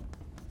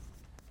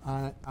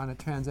on a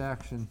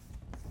transaction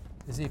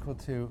is equal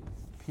to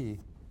P.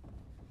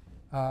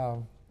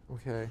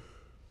 Okay.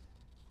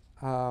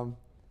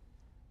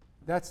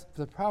 That's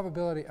the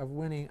probability of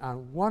winning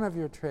on one of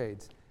your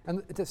trades.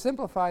 And to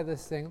simplify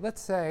this thing,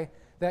 let's say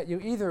that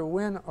you either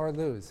win or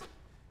lose.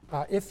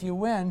 If you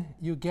win,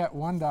 you get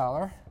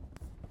 $1.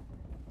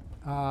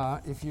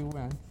 If you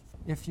win.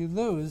 If you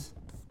lose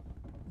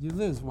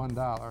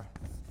 $1.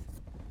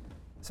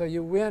 So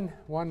you win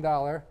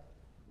 $1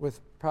 with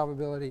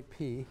probability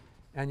P,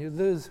 and you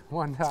lose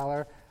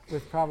 $1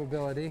 with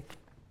probability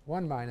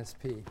 1 minus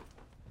P.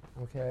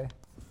 Okay?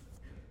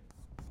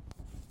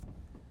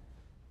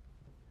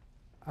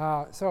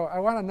 So I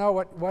want to know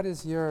what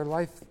is your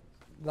life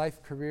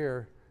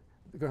career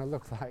going to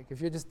look like if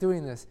you're just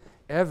doing this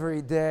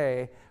every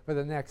day for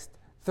the next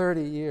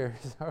 30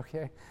 years.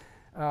 Okay.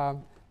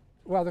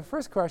 Well, the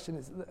first question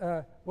is,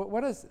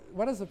 what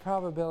is the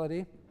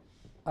probability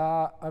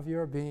of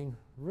your being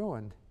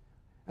ruined?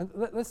 And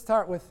let's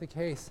start with the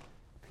case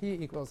P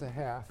equals a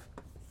half.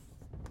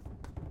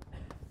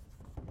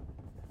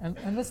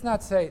 And let's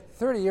not say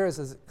 30 years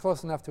is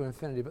close enough to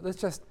infinity, but let's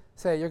just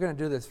say you're going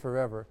to do this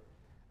forever,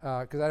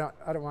 because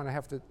I don't want to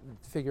have to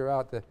figure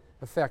out the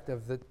effect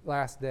of the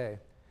last day.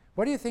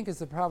 What do you think is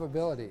the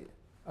probability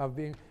of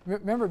being?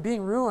 Remember,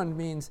 being ruined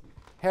means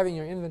having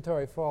your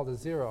inventory fall to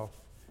 0.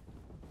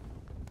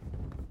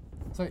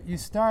 So you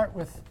start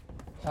with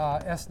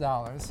S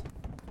dollars.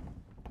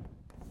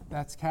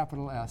 That's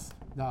capital S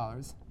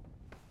dollars,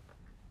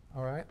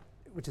 all right,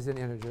 which is an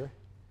integer.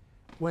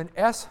 When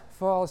S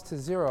falls to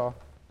 0,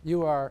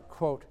 you are,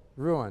 quote,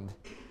 ruined.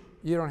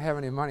 You don't have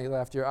any money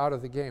left. You're out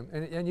of the game.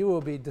 And you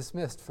will be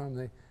dismissed from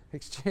the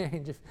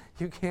exchange if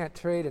you can't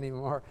trade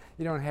anymore.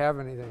 You don't have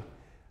anything,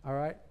 all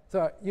right?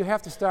 So you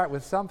have to start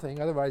with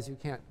something. Otherwise, you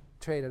can't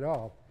trade at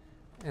all.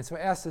 And so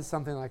S is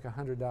something like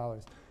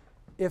 $100.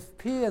 If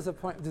P is a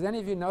point, does any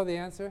of you know the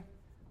answer?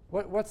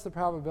 What's the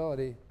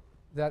probability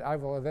that I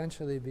will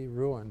eventually be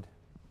ruined?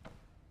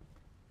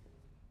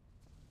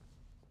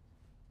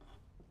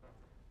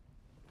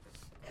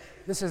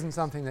 This isn't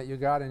something that you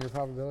got in your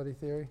probability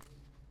theory?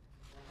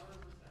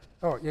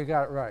 100%. Oh, you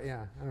got it right,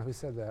 yeah. I don't know who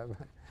said that.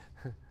 But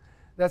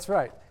that's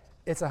right.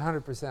 It's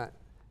 100%.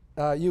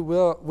 You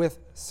will, with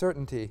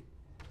certainty,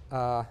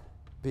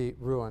 be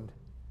ruined.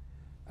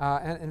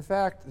 And in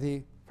fact,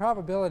 the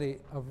probability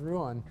of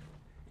ruin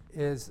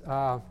is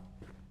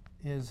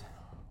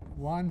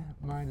 1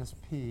 minus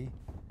P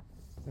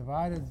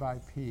divided by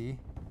P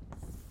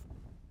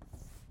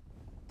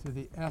to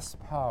the S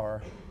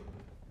power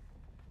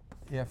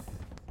if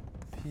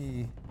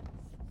P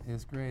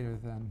is greater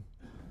than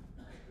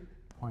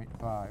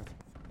 0.5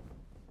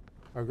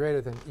 or greater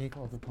than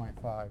equal to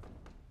 0.5.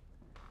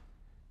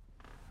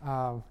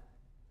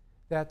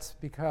 That's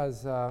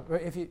because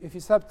if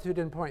you substitute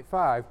in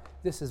 0.5,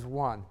 this is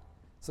 1.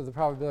 So the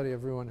probability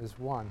of ruin is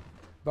 1.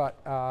 But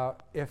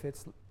if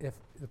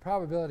the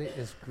probability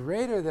is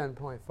greater than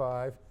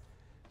 0.5,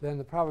 then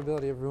the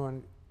probability of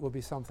ruin will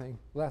be something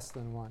less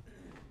than 1.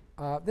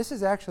 This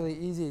is actually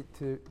easy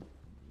to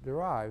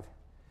derive,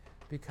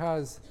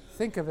 because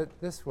think of it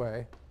this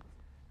way.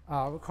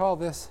 We'll call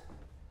this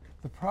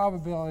the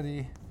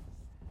probability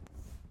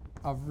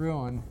of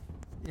ruin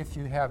if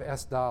you have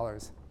S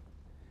dollars.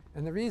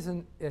 And the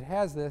reason it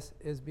has this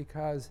is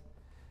because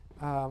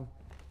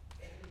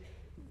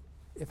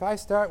if I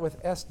start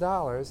with S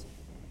dollars,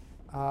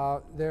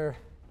 there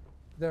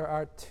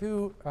are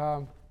two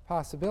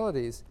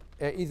possibilities,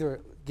 either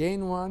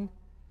gain 1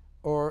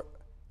 or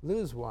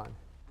lose 1.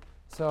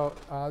 So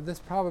this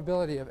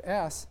probability of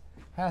S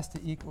has to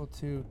equal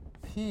to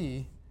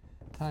P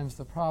times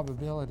the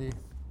probability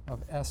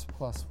of S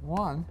plus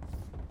 1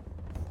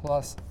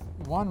 plus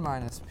 1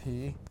 minus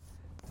P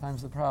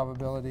times the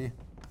probability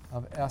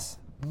of S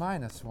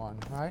minus 1,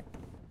 right?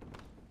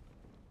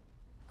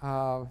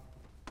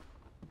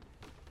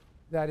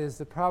 That is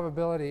the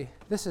probability.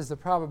 This is the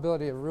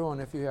probability of ruin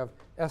if you have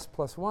S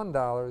plus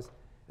 $1,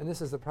 and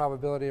this is the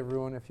probability of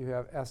ruin if you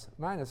have S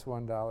minus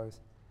 $1.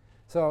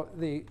 So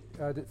the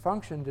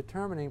function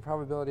determining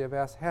probability of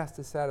S has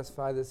to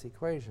satisfy this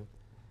equation.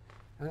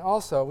 And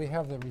also, we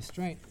have the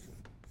restraint.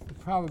 The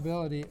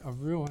probability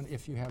of ruin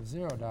if you have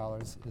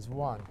 $0 is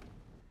 1.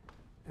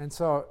 And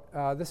so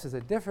this is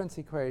a difference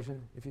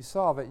equation. If you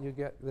solve it, you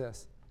get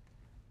this.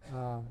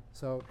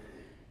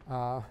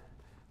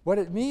 What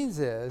it means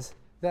is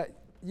that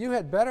you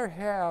had better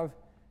have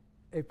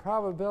a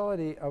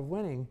probability of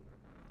winning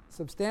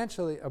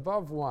substantially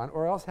above 1,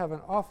 or else have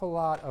an awful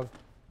lot of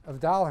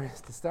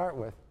dollars to start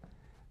with.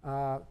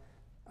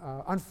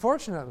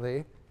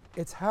 Unfortunately,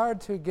 it's hard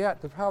to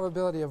get the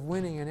probability of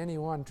winning in any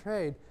one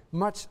trade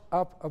much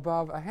up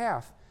above a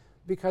half,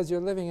 because you're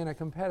living in a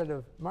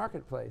competitive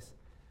marketplace.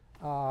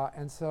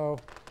 And so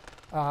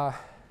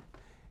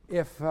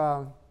if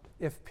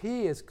if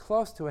P is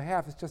close to a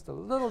half, it's just a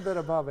little bit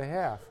above a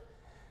half,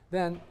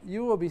 then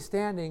you will be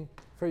standing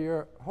for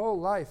your whole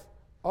life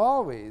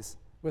always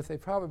with a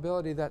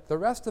probability that the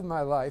rest of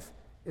my life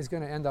is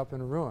going to end up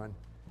in ruin.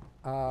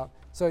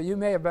 So you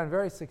may have been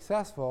very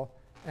successful,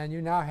 and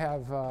you now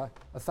have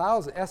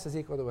 1,000. S is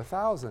equal to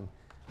 1,000.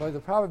 But the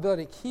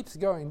probability keeps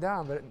going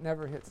down, but it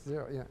never hits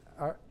 0. Yeah,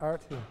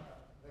 Art here.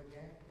 The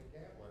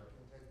gambler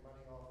can take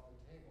money off the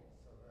table.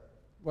 So that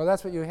Well,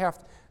 that's what you have.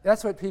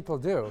 That's what people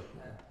do. and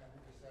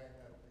you're saying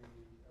that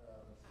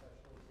the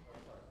specialists are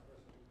supposed to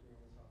be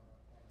doing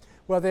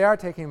something. Well, they are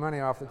taking money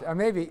off the.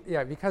 Maybe,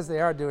 yeah, because they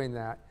are doing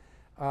that.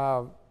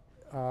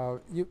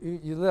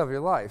 You live your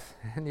life,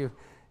 and you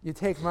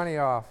take money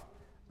off.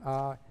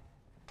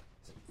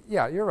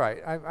 Yeah, you're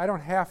right. I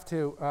don't have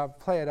to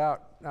play it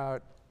out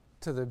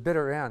to the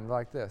bitter end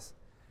like this.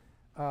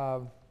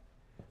 But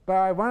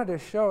I wanted to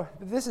show,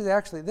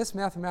 this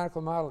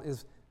mathematical model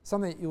is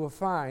something that you will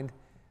find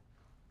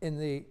in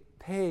the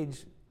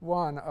page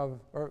 1 of,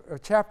 or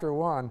chapter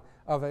 1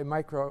 of a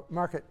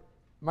market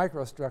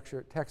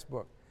microstructure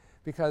textbook.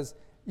 Because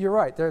you're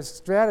right, there's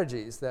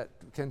strategies that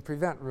can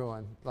prevent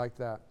ruin like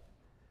that.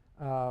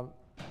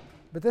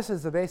 But this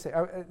is the basic,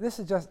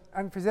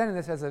 I'm presenting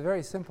this as a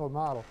very simple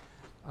model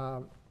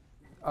of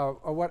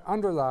what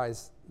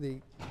underlies the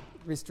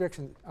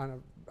restriction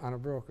on a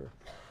broker.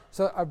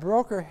 So a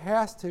broker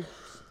has to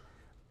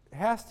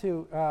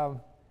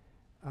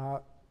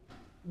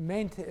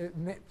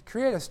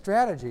create a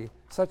strategy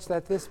such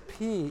that this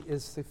P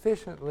is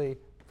sufficiently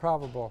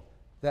probable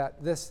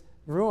that this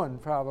ruin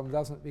problem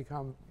doesn't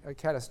become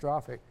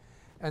catastrophic.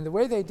 And the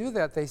way they do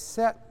that, they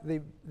set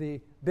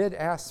the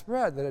bid-ask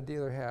spread that a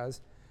dealer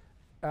has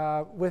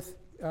with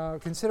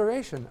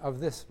consideration of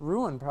this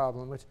ruin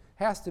problem, which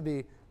has to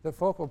be the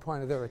focal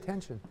point of their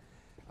attention.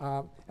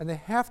 And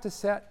they have to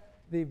set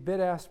the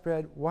bid-ask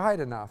spread wide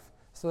enough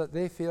so that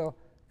they feel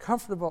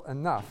comfortable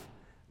enough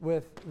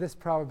with this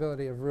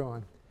probability of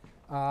ruin.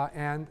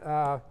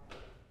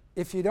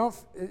 If you don't,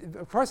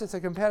 of course, it's a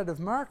competitive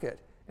market,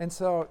 and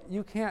so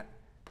you can't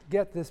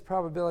get this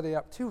probability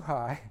up too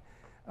high.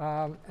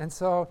 And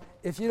so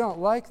if you don't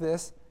like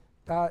this,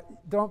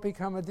 don't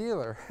become a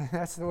dealer.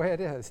 That's the way it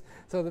is.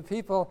 So the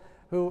people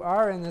who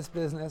are in this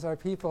business are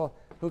people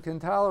who can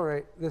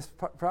tolerate this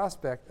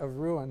prospect of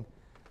ruin.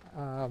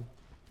 But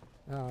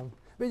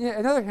yeah,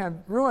 on the other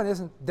hand, ruin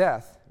isn't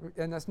death,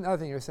 and that's another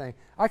thing you're saying.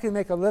 I can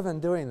make a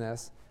living doing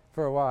this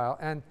for a while,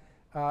 and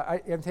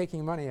I am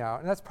taking money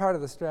out, and that's part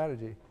of the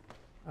strategy.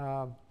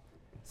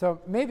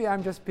 So maybe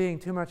I'm just being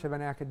too much of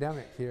an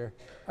academic here.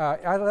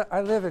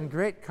 I live in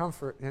great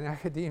comfort in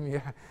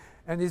academia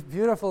and these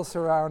beautiful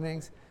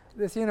surroundings.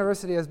 This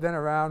university has been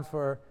around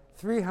for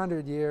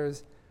 300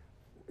 years.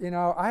 You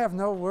know, I have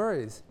no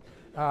worries.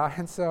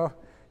 And so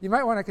you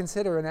might want to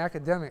consider an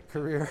academic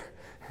career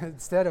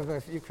instead of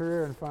a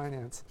career in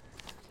finance.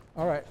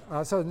 All right,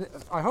 so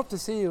I hope to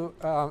see you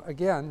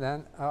again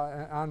then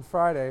on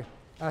Friday.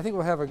 I think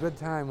we'll have a good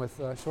time with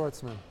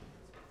Schwartzman.